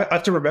like, no, I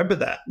have to remember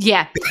that.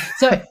 Yeah.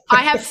 So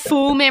I have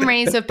full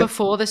memories of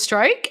before the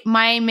stroke.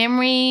 My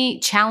memory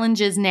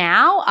challenges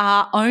now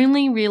are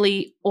only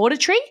really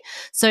auditory.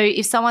 So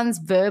if someone's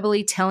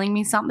verbally telling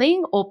me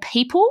something, or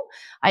people,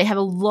 I have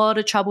a lot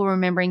of trouble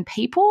remembering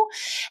people,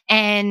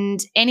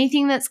 and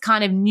anything that's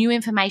kind of new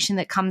information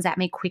that comes at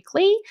me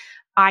quickly,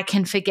 I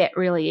can forget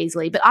really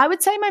easily. But I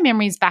would say my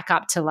memory's back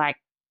up to like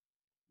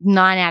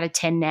 9 out of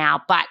 10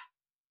 now. But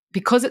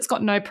because it's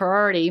got no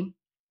priority,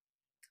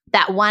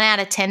 that 1 out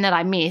of 10 that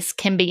I miss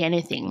can be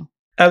anything.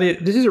 Elliot,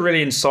 this is a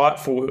really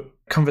insightful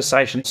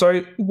conversation.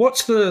 So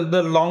what's the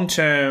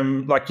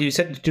long-term, like you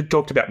said, you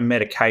talked about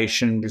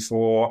medication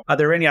before. Are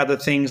there any other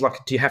things,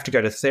 like do you have to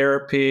go to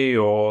therapy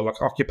or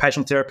like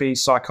occupational therapy,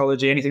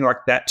 psychology, anything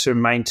like that to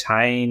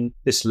maintain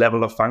this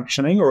level of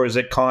functioning? Or is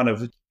it kind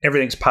of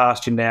everything's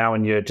past you now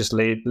and you're just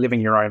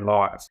living your own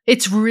life?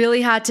 It's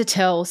really hard to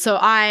tell. So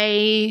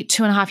I,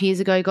 2.5 years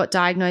ago, got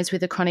diagnosed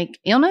with a chronic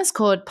illness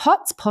called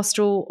POTS,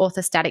 postural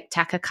orthostatic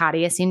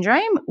tachycardia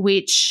syndrome,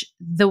 which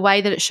the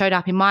way that it showed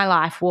up in my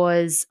life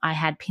was I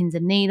had pins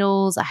and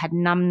needles, I had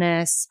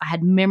numbness, I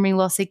had memory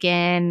loss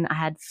again, I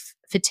had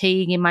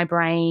fatigue in my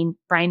brain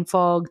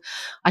fog.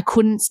 I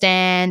couldn't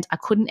stand, I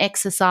couldn't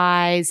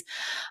exercise.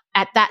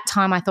 At that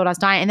time, I thought I was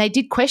dying. And they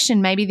did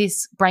question maybe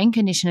this brain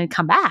condition had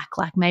come back.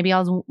 Like maybe I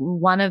was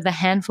one of the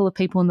handful of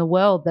people in the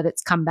world that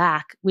it's come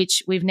back,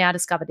 which we've now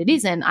discovered it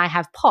isn't. I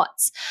have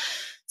POTS.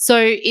 So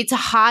it's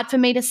hard for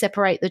me to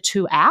separate the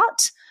two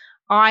out.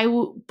 I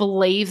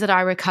believe that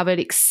I recovered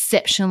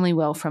exceptionally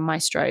well from my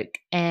stroke,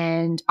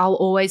 and I'll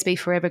always be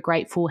forever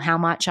grateful how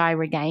much I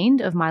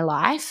regained of my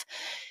life.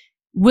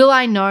 Will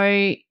I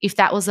know if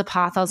that was the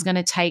path I was going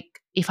to take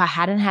if I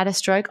hadn't had a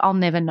stroke? I'll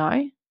never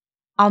know.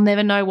 I'll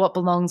never know what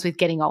belongs with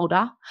getting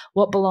older,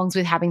 what belongs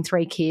with having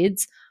 3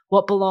 kids,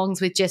 what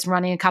belongs with just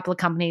running a couple of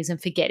companies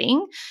and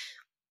forgetting.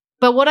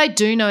 But what I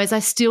do know is I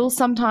still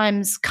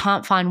sometimes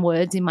can't find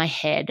words in my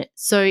head.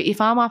 So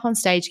if I'm up on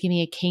stage giving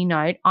a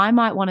keynote, I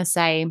might want to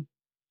say,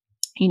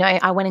 you know,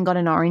 I went and got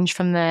an orange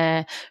from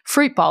the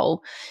fruit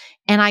bowl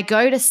and I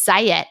go to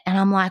say it and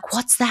I'm like,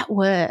 what's that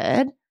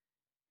word?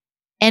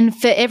 And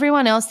for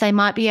everyone else, they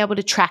might be able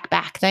to track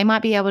back. They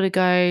might be able to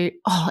go,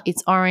 oh,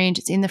 it's orange,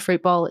 it's in the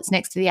fruit bowl, it's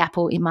next to the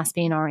apple, it must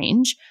be an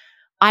orange.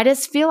 I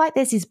just feel like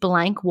there's this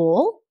blank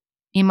wall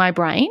in my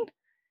brain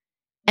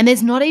and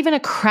there's not even a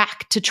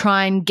crack to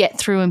try and get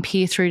through and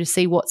peer through to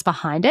see what's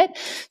behind it.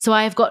 So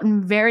I have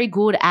gotten very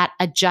good at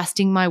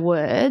adjusting my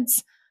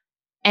words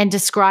and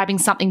describing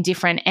something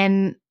different.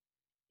 And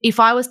if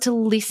I was to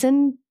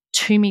listen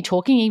to me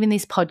talking, even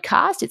this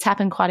podcast, it's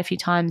happened quite a few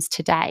times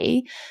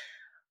today,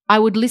 I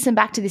would listen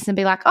back to this and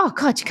be like, oh,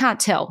 God, you can't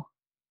tell.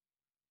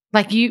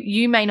 Like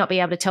you may not be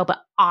able to tell, but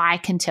I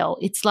can tell.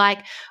 It's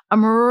like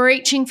I'm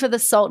reaching for the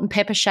salt and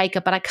pepper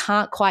shaker, but I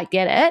can't quite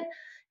get it.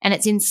 And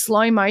it's in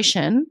slow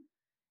motion.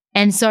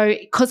 And so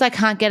because I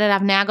can't get it,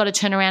 I've now got to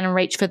turn around and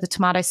reach for the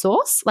tomato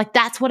sauce. Like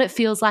that's what it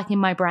feels like in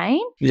my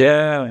brain.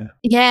 Yeah.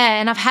 Yeah.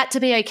 And I've had to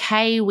be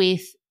okay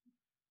with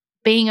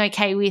being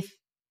okay with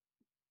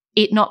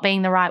it not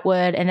being the right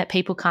word and that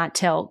people can't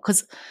tell.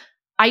 Because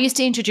I used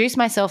to introduce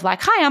myself like,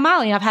 hi, I'm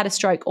Ali. I've had a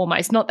stroke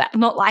almost. Not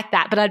like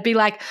that. But I'd be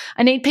like,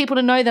 I need people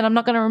to know that I'm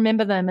not going to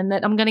remember them and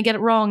that I'm going to get it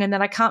wrong and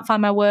that I can't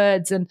find my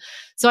words. And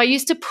so I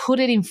used to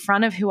put it in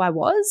front of who I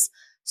was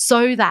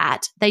so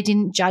that they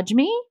didn't judge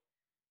me.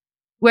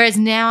 Whereas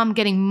now I'm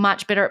getting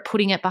much better at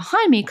putting it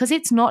behind me because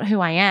it's not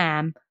who I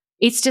am.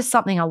 It's just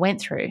something I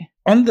went through.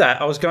 On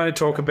that, I was going to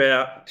talk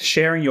about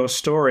sharing your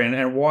story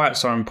and why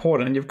it's so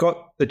important. And you've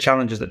got the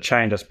Challenges That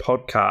Change Us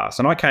podcast.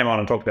 And I came on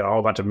and talked about a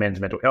whole bunch of men's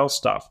mental health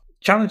stuff.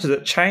 Challenges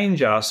that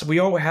change us, we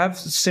all have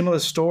similar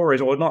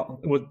stories or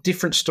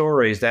different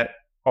stories that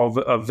of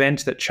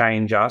events that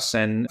change us.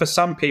 And for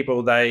some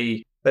people,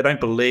 they don't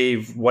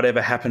believe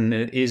whatever happened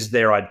is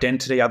their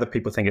identity. Other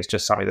people think it's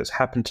just something that's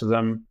happened to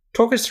them.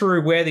 Talk us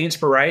through where the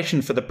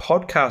inspiration for the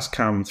podcast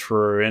come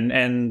through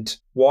and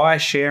why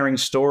sharing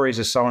stories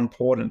is so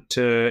important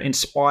to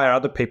inspire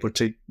other people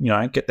to,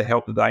 get the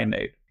help that they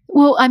need.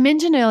 Well, I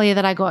mentioned earlier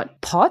that I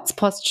got POTS,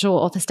 postural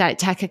orthostatic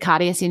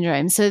tachycardia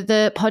syndrome. So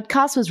the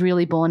podcast was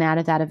really born out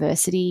of that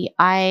adversity.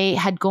 I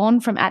had gone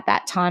from, at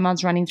that time, I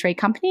was running 3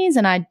 companies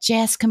and I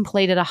just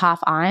completed a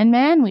half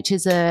Ironman, which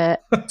is a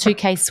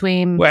 2K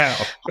swim. Wow.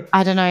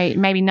 I don't know,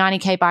 maybe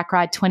 90K bike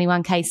ride,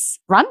 21K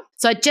run.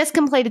 So I just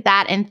completed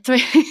that and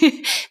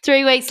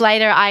 3 weeks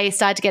later, I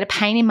started to get a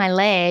pain in my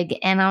leg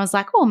and I was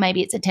like, oh,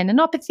 maybe it's a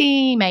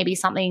tendinopathy, maybe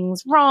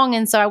something's wrong.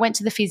 And so I went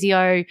to the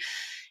physio.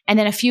 And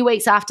then a few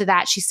weeks after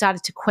that, she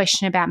started to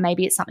question about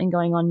maybe it's something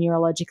going on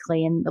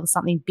neurologically and there was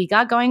something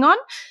bigger going on.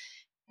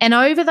 And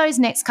over those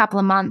next couple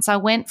of months, I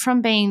went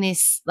from being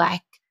this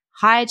like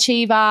high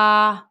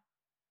achiever,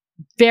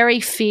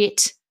 very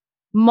fit,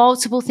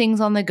 multiple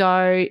things on the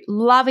go,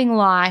 loving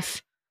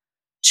life,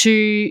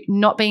 to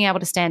not being able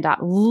to stand up,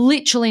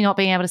 literally not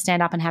being able to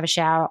stand up and have a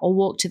shower or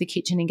walk to the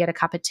kitchen and get a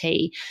cup of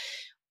tea.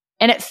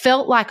 And it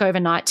felt like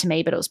overnight to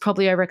me, but it was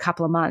probably over a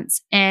couple of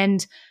months.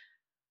 And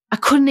I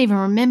couldn't even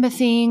remember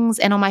things.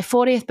 And on my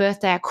 40th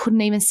birthday, I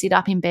couldn't even sit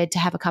up in bed to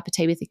have a cup of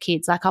tea with the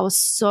kids. Like I was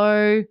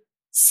so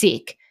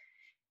sick.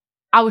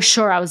 I was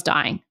sure I was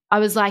dying. I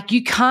was like,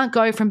 you can't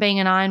go from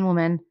being an Iron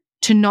Woman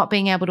to not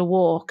being able to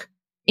walk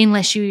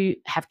unless you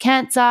have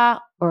cancer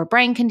or a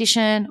brain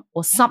condition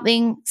or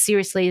something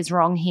seriously is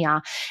wrong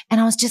here.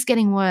 And I was just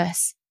getting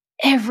worse.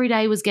 Every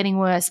day was getting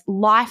worse.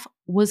 Life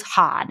was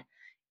hard.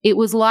 It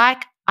was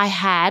like I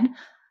had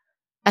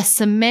a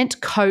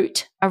cement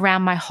coat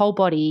around my whole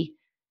body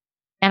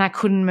and I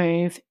couldn't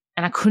move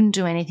and I couldn't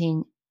do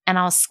anything and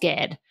I was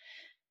scared.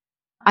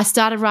 I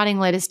started writing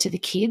letters to the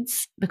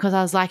kids because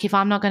I was like, if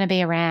I'm not going to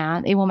be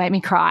around, it will make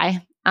me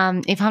cry.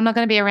 If I'm not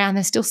going to be around,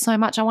 there's still so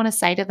much I want to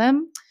say to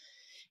them.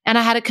 And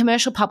I had a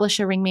commercial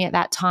publisher ring me at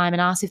that time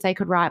and ask if they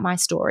could write my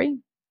story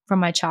from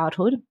my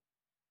childhood.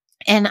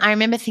 And I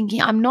remember thinking,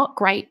 I'm not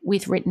great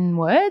with written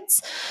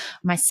words.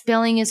 My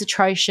spelling is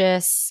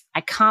atrocious.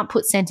 I can't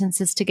put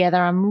sentences together.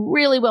 I'm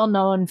really well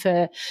known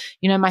for,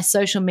 my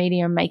social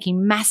media and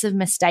making massive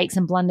mistakes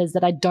and blunders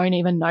that I don't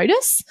even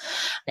notice.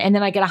 And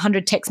then I get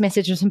 100 text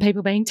messages from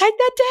people being, take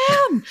that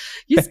down.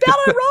 You spelled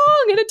it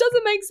wrong and it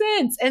doesn't make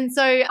sense. And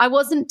so I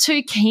wasn't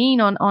too keen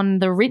on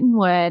the written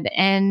word.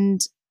 And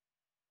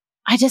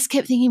I just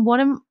kept thinking,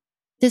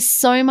 there's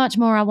so much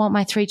more I want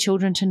my 3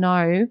 children to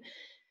know.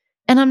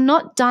 And I'm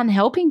not done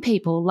helping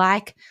people.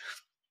 Like,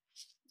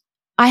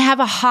 I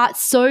have a heart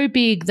so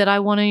big that I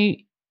want to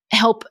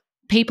help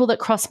people that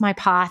cross my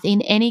path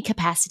in any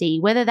capacity,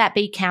 whether that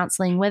be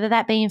counseling, whether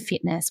that be in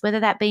fitness, whether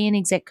that be in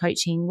exec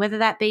coaching, whether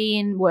that be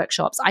in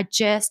workshops. I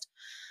just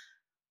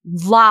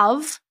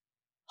love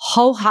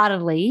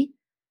wholeheartedly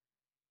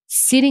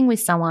sitting with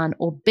someone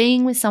or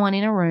being with someone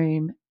in a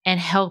room and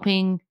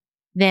helping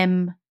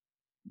them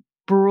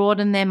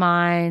broaden their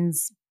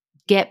minds,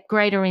 get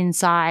greater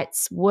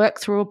insights,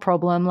 work through a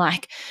problem.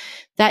 Like,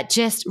 that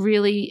just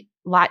really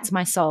lights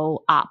my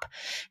soul up.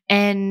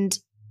 And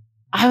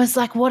I was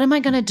like, what am I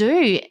going to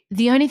do?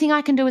 The only thing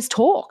I can do is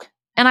talk,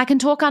 and I can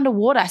talk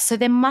underwater. So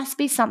there must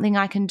be something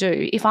I can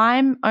do. If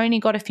I'm only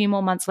got a few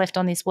more months left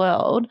on this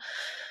world,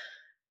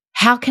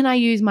 how can I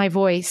use my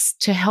voice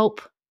to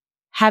help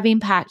have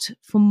impact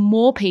for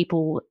more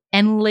people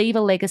and leave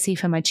a legacy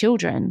for my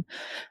children?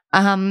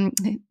 Crying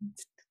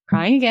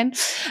again.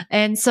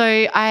 And so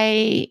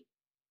I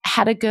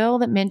had a girl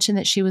that mentioned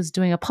that she was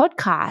doing a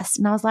podcast,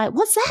 and I was like,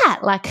 what's that?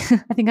 Like,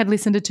 I think I'd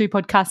listened to 2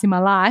 podcasts in my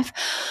life.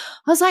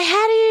 I was like,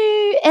 how do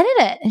you edit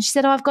it? And she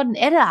said, I've got an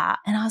editor.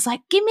 And I was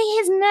like, give me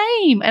his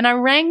name. And I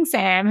rang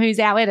Sam, who's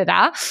our editor,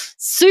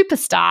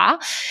 superstar,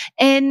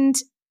 and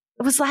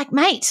it was like,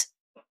 mate,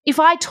 if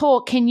I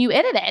talk, can you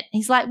edit it?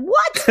 He's like,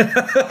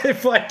 what?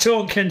 If I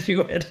talk, can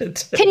you edit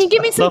it? Can you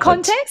give me some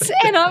context?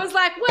 And I was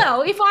like,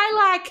 well, if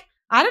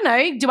I don't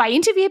know, do I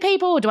interview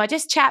people or do I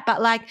just chat?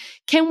 But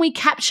can we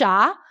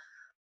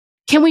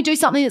do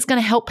something that's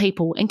going to help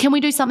people? And can we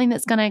do something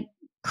that's going to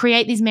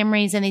create these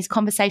memories and these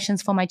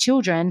conversations for my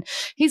children?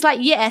 He's like,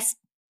 yes,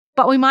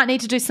 but we might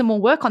need to do some more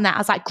work on that. I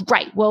was like,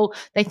 great. Well,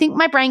 they think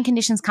my brain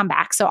conditions come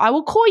back. So I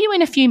will call you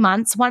in a few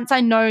months once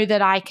I know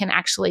that I can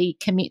actually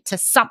commit to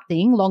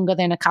something longer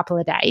than a couple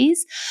of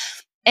days.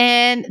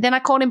 And then I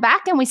called him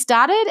back and we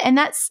started, and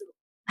that's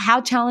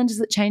how Challenges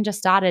That Change Us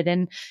started.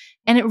 And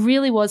it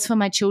really was for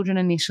my children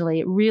initially.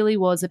 It really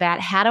was about,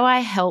 how do I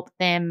help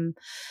them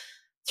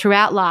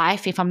throughout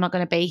life if I'm not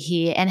going to be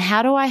here, and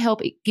how do I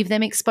help give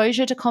them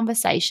exposure to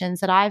conversations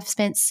that I've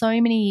spent so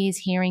many years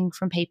hearing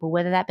from people,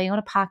 whether that be on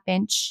a park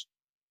bench,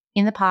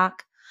 in the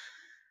park,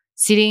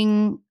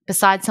 sitting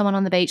beside someone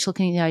on the beach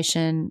looking at the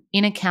ocean,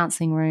 in a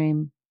counselling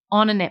room,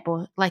 on a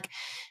netball. Like,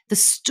 the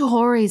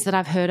stories that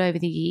I've heard over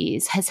the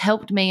years has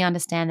helped me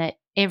understand that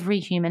every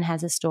human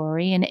has a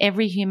story, and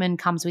every human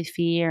comes with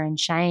fear and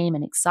shame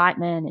and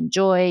excitement and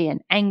joy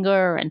and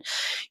anger. And,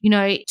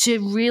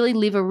 to really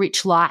live a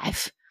rich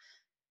life,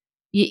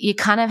 you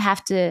kind of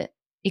have to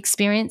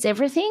experience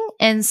everything.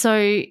 And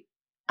so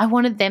I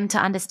wanted them to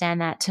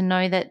understand that, to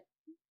know that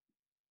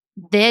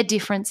their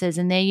differences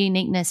and their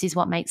uniqueness is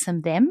what makes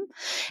them them,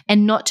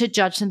 and not to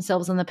judge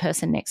themselves on the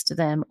person next to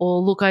them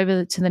or look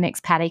over to the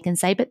next paddock and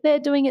say, but they're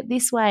doing it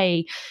this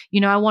way.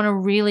 I want to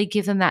really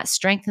give them that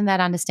strength and that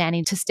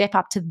understanding to step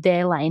up to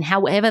their lane,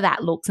 however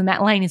that looks. And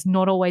that lane is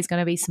not always going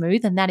to be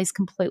smooth, and that is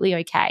completely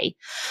okay.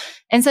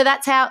 And so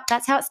that's how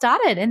it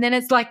started. And then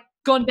it's like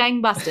gone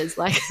gangbusters,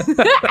 like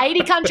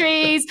 80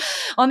 countries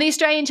on the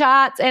Australian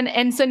charts.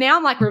 And so now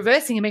I'm like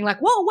reversing and being like,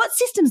 whoa, what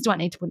systems do I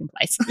need to put in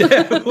place?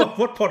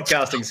 What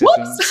podcasting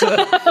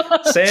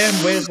systems?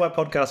 Sam, where's my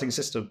podcasting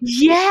system?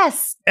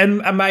 Yes.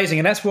 And amazing.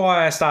 And that's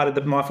why I started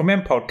the Mindful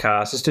Men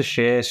podcast, is to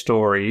share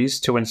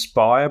stories, to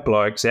inspire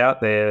blokes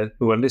out there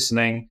who are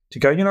listening to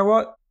go, you know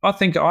what? I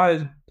think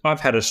I've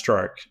had a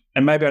stroke,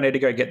 and maybe I need to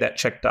go get that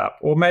checked up.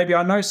 Or maybe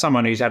I know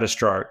someone who's had a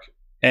stroke,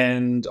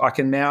 and I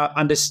can now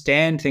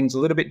understand things a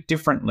little bit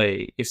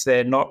differently if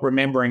they're not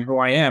remembering who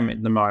I am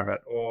in the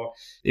moment, or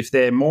if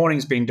their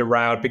morning's been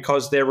derailed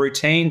because their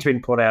routine's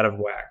been put out of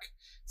whack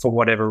for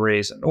whatever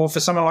reason. Or for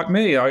someone like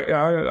me,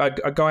 I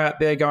go out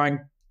there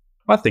going,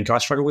 I think I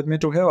struggle with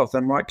mental health,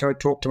 and might go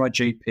talk to my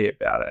GP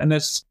about it. And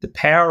it's the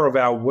power of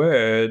our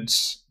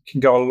words can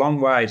go a long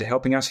way to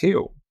helping us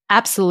heal.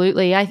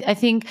 Absolutely. I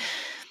think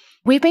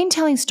we've been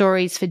telling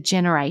stories for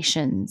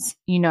generations.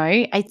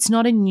 It's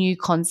not a new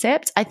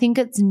concept. I think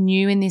it's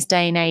new in this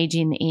day and age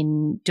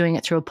in doing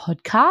it through a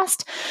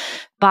podcast,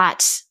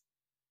 but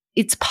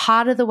it's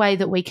part of the way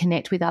that we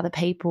connect with other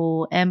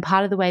people, and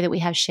part of the way that we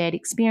have shared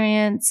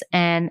experience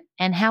and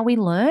how we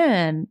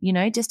learn.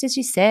 Just as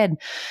you said,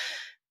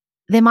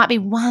 there might be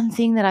one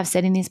thing that I've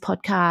said in this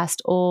podcast,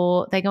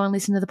 or they go and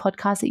listen to the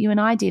podcast that you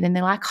and I did, and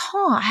they're like,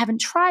 I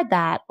haven't tried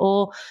that,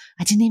 or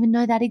I didn't even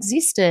know that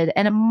existed.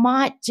 And it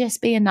might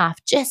just be enough,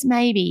 just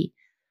maybe,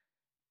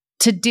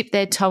 to dip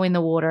their toe in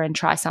the water and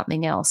try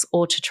something else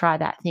or to try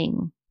that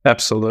thing.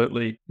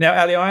 Absolutely. Now,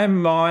 Ali, I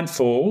am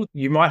mindful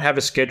you might have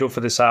a schedule for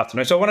this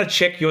afternoon. So I want to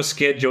check your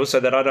schedule so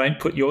that I don't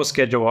put your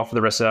schedule off for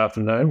the rest of the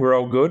afternoon. We're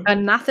all good.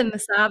 And nothing,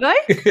 Masabo.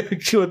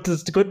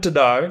 It's good to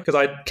know because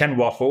I can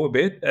waffle a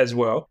bit as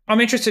well. I'm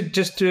interested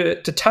just to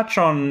touch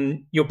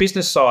on your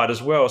business side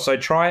as well. So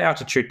Try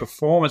Altitude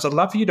Performance. I'd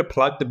love for you to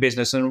plug the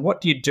business and what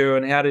do you do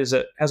and how does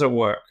it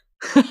work?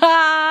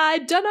 I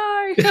don't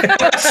know.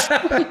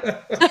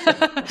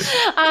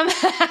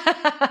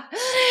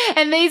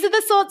 And these are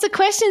the sorts of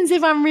questions,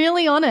 if I'm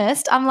really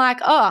honest, I'm like,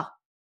 oh,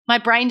 my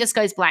brain just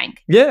goes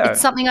blank. Yeah.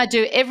 It's something I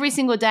do every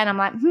single day and I'm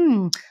like,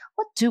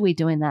 what do we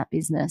do in that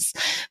business?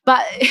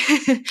 But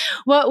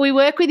well, we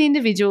work with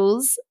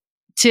individuals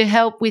to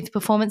help with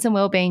performance and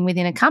well-being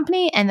within a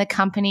company and the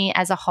company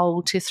as a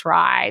whole to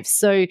thrive.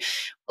 So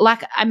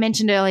like I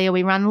mentioned earlier,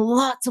 we run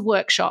lots of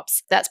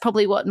workshops. That's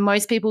probably what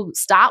most people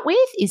start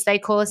with is they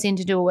call us in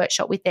to do a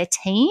workshop with their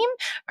team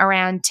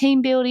around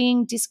team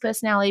building, DISC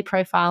personality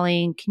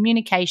profiling,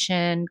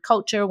 communication,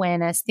 culture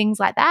awareness, things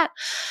like that.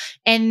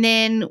 And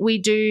then we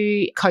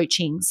do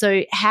coaching.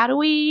 So how do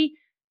we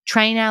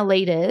train our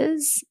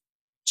leaders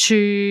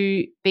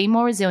to be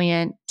more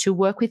resilient, to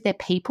work with their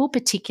people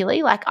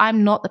particularly? Like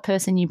I'm not the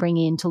person you bring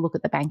in to look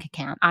at the bank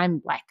account.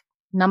 I'm like,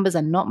 numbers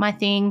are not my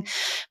thing,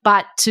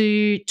 but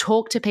to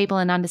talk to people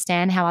and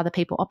understand how other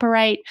people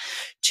operate,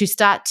 to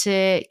start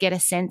to get a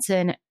sense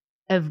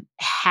of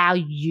how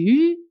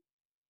you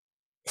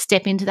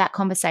step into that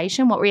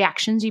conversation, what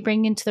reactions you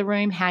bring into the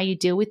room, how you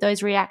deal with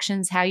those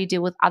reactions, how you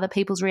deal with other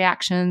people's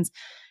reactions,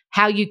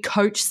 how you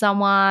coach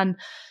someone,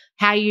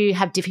 how you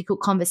have difficult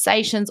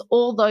conversations,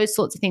 all those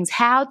sorts of things,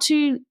 how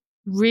to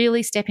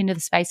really step into the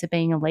space of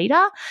being a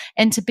leader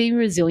and to be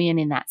resilient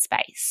in that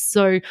space.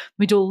 So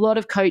we do a lot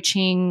of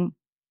coaching.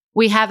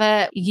 We have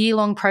a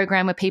year-long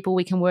program where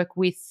we can work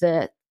with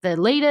the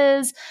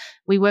leaders.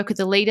 We work with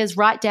the leaders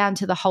right down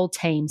to the whole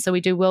team. So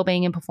we do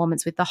wellbeing and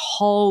performance with the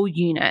whole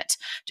unit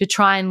to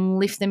try and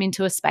lift them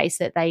into a space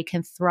that they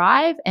can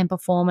thrive and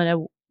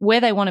perform where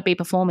they want to be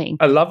performing.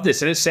 I love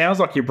this. And it sounds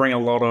like you bring a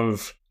lot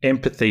of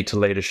empathy to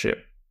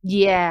leadership.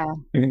 Yeah.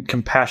 And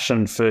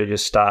compassion for your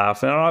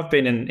staff. And I've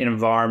been in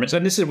environments,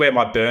 and this is where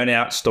my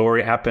burnout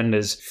story happened,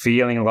 is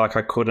feeling like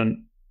I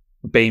couldn't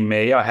be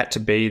me. I had to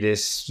be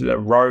this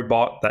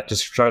robot that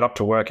just showed up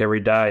to work every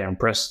day and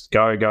pressed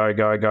go, go,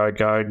 go, go,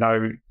 go.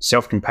 No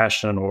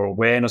self-compassion or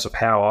awareness of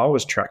how I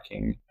was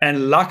tracking.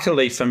 And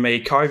luckily for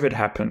me, COVID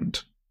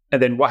happened.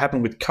 And then what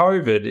happened with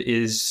COVID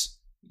is,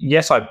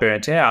 yes, I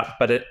burnt out,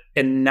 but it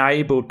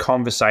enabled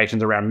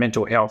conversations around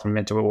mental health and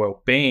mental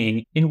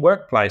well-being in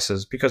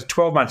workplaces, because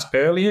 12 months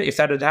earlier, if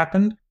that had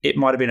happened, it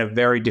might have been a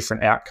very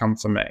different outcome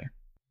for me.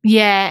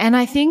 Yeah, and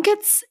I think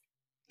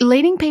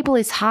leading people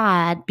is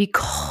hard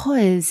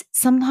because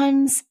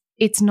sometimes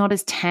it's not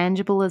as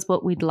tangible as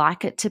what we'd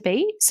like it to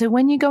be. So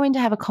when you go in to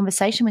have a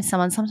conversation with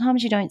someone,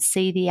 sometimes you don't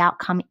see the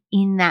outcome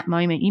in that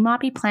moment. You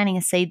might be planting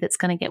a seed that's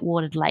going to get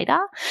watered later.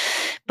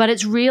 But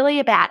it's really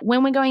about,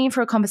 when we're going in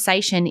for a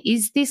conversation,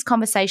 is this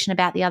conversation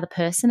about the other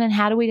person and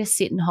how do we just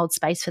sit and hold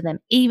space for them,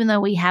 even though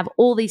we have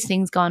all these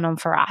things going on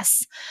for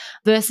us,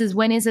 versus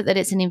when is it that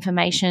it's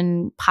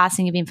an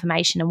passing of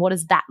information, and what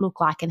does that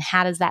look like and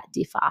how does that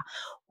differ?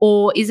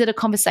 Or is it a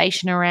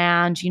conversation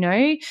around,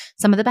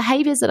 some of the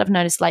behaviors that I've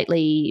noticed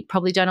lately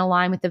probably don't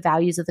align with the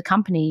values of the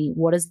company?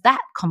 What does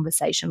that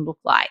conversation look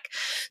like?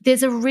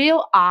 There's a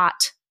real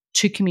art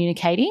to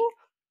communicating,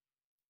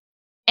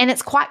 and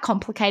it's quite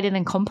complicated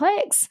and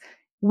complex.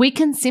 We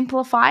can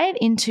simplify it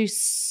into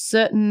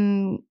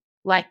certain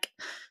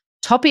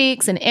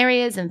topics and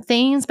areas and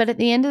themes, but at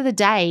the end of the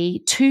day,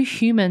 two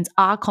humans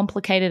are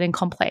complicated and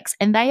complex,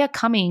 and they are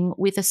coming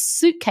with a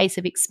suitcase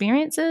of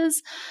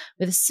experiences,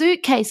 with a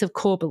suitcase of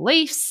core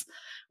beliefs,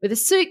 with a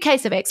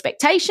suitcase of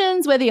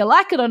expectations. Whether you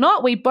like it or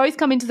not, we both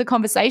come into the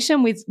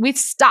conversation with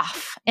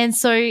stuff. And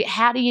so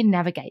how do you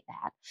navigate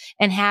that?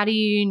 And how do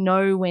you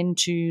know when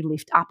to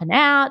lift up and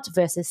out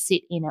versus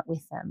sit in it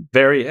with them?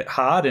 Very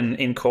hard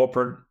in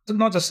corporate,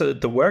 not just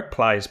at the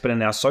workplace, but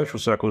in our social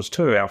circles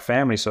too, our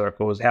family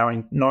circles,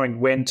 knowing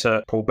when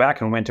to pull back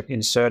and when to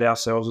insert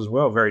ourselves as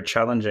well. Very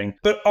challenging.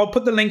 But I'll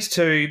put the links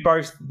to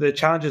both the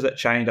Challenges That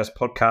Change Us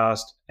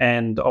podcast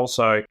and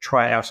also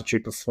Try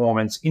Altitude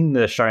Performance in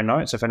the show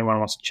notes. If anyone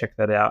wants to check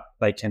that out,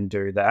 they can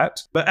do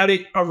that. But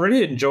Ali, I've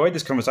really enjoyed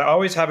this conversation. I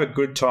always have a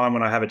good time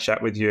when I have a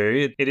chat with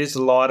you. It is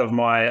the light of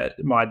my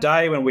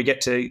day when we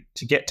get to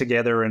get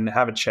together and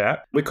have a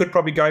chat. We could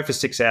probably go for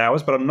 6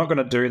 hours, but I'm not going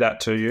to do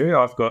that to you.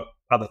 I've got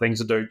other things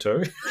to do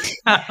too.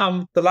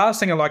 The last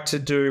thing I like to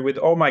do with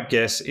all my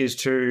guests is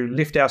to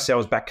lift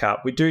ourselves back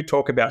up. We do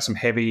talk about some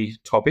heavy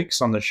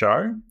topics on the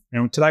show.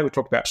 And today we'll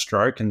talk about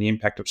stroke and the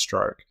impact of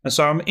stroke. And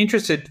so I'm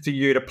interested for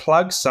you to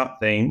plug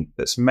something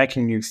that's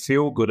making you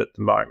feel good at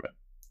the moment.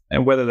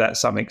 And whether that's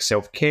something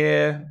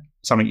self-care,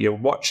 something you're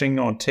watching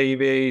on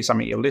TV,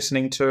 something you're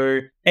listening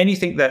to,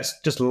 anything that's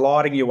just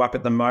lighting you up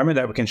at the moment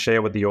that we can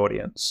share with the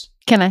audience.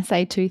 Can I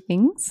say two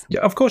things? Yeah,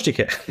 of course you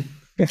can.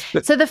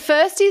 So the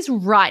first is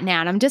right now,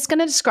 and I'm just going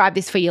to describe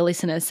this for your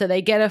listeners so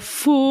they get a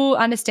full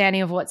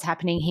understanding of what's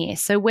happening here.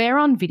 So we're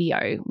on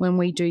video when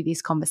we do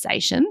this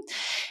conversation,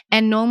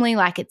 and normally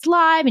like it's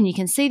live and you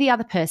can see the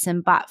other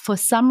person, but for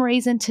some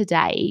reason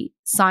today,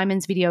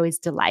 Simon's video is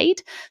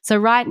delayed. So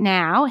right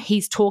now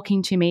he's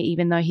talking to me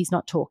even though he's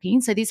not talking.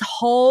 So this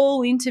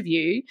whole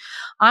interview,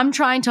 I'm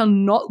trying to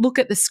not look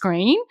at the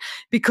screen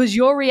because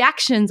your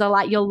reactions are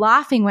like you're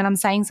laughing when I'm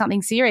saying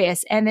something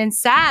serious and then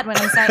sad when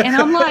I'm saying, and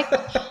I'm like,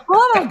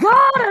 oh my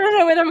God, I don't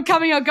know whether I'm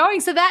coming or going.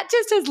 So that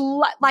just is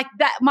like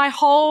that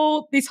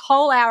this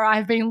whole hour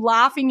I've been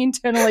laughing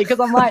internally because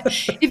I'm like,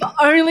 if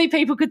only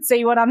people could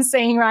see what I'm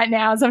seeing right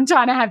now as I'm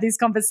trying to have this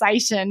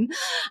conversation.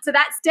 So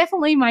that's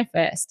definitely my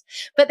first.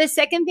 But the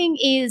second thing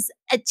is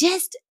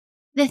just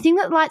the thing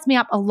that lights me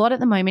up a lot at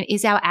the moment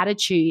is our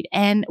attitude,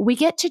 and we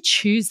get to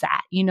choose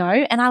that,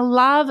 and I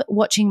love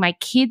watching my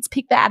kids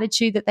pick the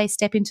attitude that they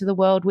step into the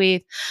world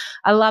with.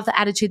 I love the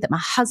attitude that my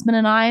husband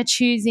and I are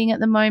choosing at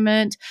the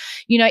moment.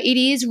 It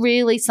is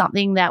really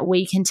something that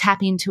we can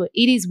tap into.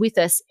 It is with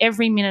us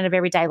every minute of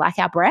every day, like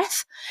our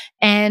breath,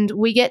 and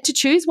we get to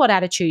choose what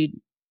attitude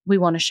we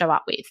want to show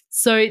up with.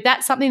 So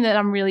that's something that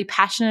I'm really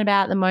passionate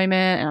about at the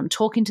moment, and I'm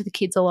talking to the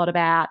kids a lot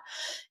about.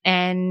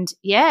 And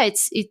yeah,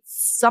 it's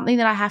something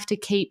that I have to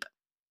keep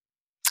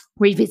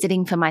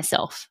revisiting for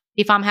myself.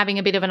 If I'm having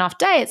a bit of an off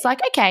day, it's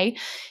like, okay,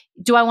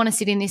 do I want to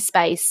sit in this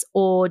space,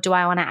 or do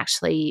I want to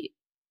actually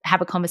have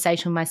a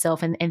conversation with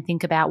myself and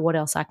think about what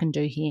else I can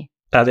do here?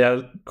 They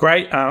are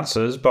great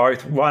answers,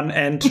 both 1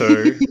 and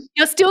 2.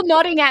 You're still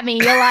nodding at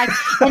me. You're like,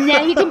 and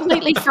now you're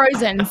completely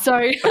frozen. So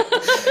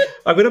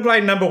I'm going to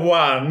blame number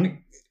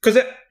 1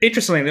 because,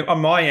 interestingly, on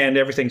my end,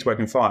 everything's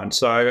working fine.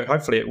 So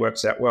hopefully it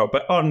works out well.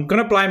 But I'm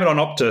going to blame it on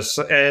Optus.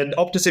 And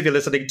Optus, if you're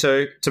listening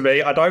to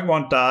me, I don't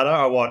want data.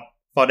 I want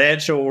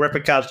financial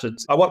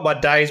repercussions. I want my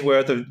day's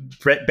worth of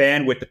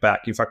bandwidth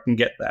back if I can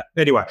get that.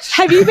 Anyway.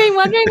 Have you been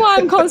wondering why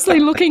I'm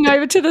constantly looking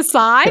over to the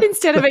side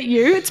instead of at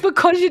you? It's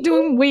because you're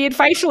doing weird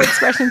facial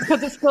expressions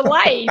because it's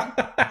delayed.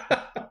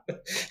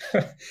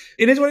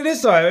 It is what it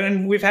is, though,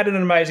 and we've had an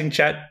amazing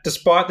chat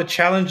despite the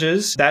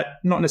challenges that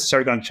not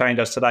necessarily going to change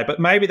us today,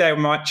 but maybe they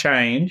might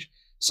change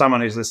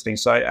someone who's listening.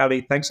 So,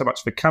 Ali, thanks so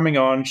much for coming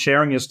on,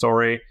 sharing your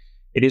story.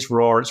 It is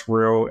raw, it's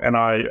real, and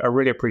I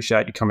really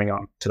appreciate you coming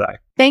on today.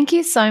 Thank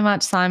you so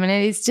much, Simon.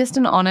 It is just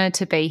an honour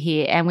to be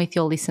here and with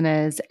your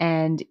listeners,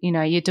 and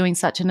you're doing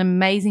such an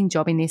amazing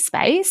job in this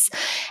space.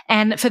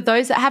 And for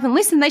those that haven't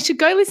listened, they should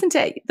go listen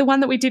to the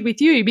one that we did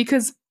with you,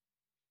 because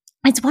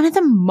it's one of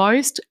the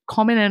most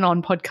commented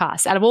on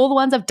podcasts. Out of all the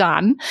ones I've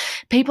done,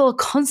 people are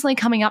constantly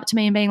coming up to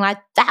me and being like,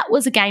 that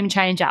was a game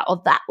changer,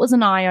 or that was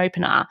an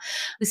eye-opener,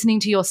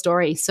 listening to your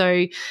story.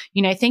 So,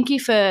 thank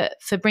you for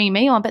bringing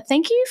me on, but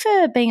thank you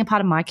for being a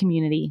part of my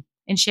community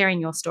and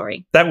sharing your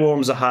story. That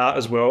warms the heart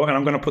as well. And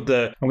I'm going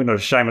to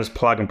shameless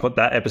plug and put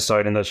that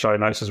episode in the show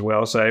notes as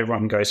well. So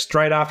everyone goes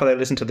straight after they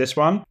listen to this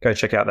one, go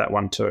check out that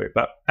one too.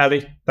 But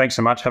Ali, thanks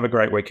so much. Have a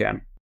great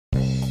weekend.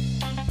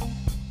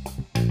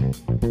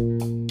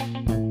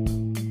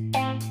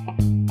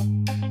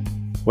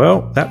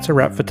 Well, that's a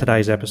wrap for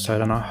today's episode,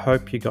 and I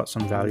hope you got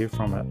some value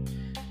from it.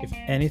 If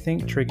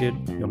anything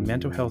triggered your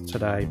mental health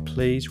today,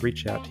 please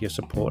reach out to your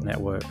support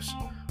networks.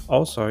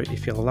 Also,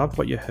 if you loved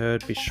what you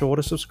heard, be sure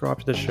to subscribe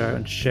to the show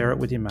and share it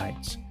with your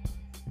mates.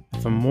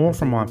 For more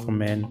from Mindful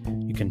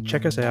Men, you can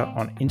check us out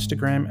on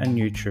Instagram and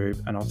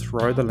YouTube, and I'll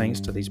throw the links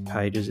to these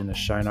pages in the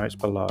show notes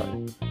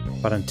below.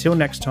 But until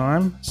next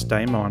time,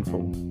 stay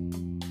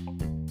mindful.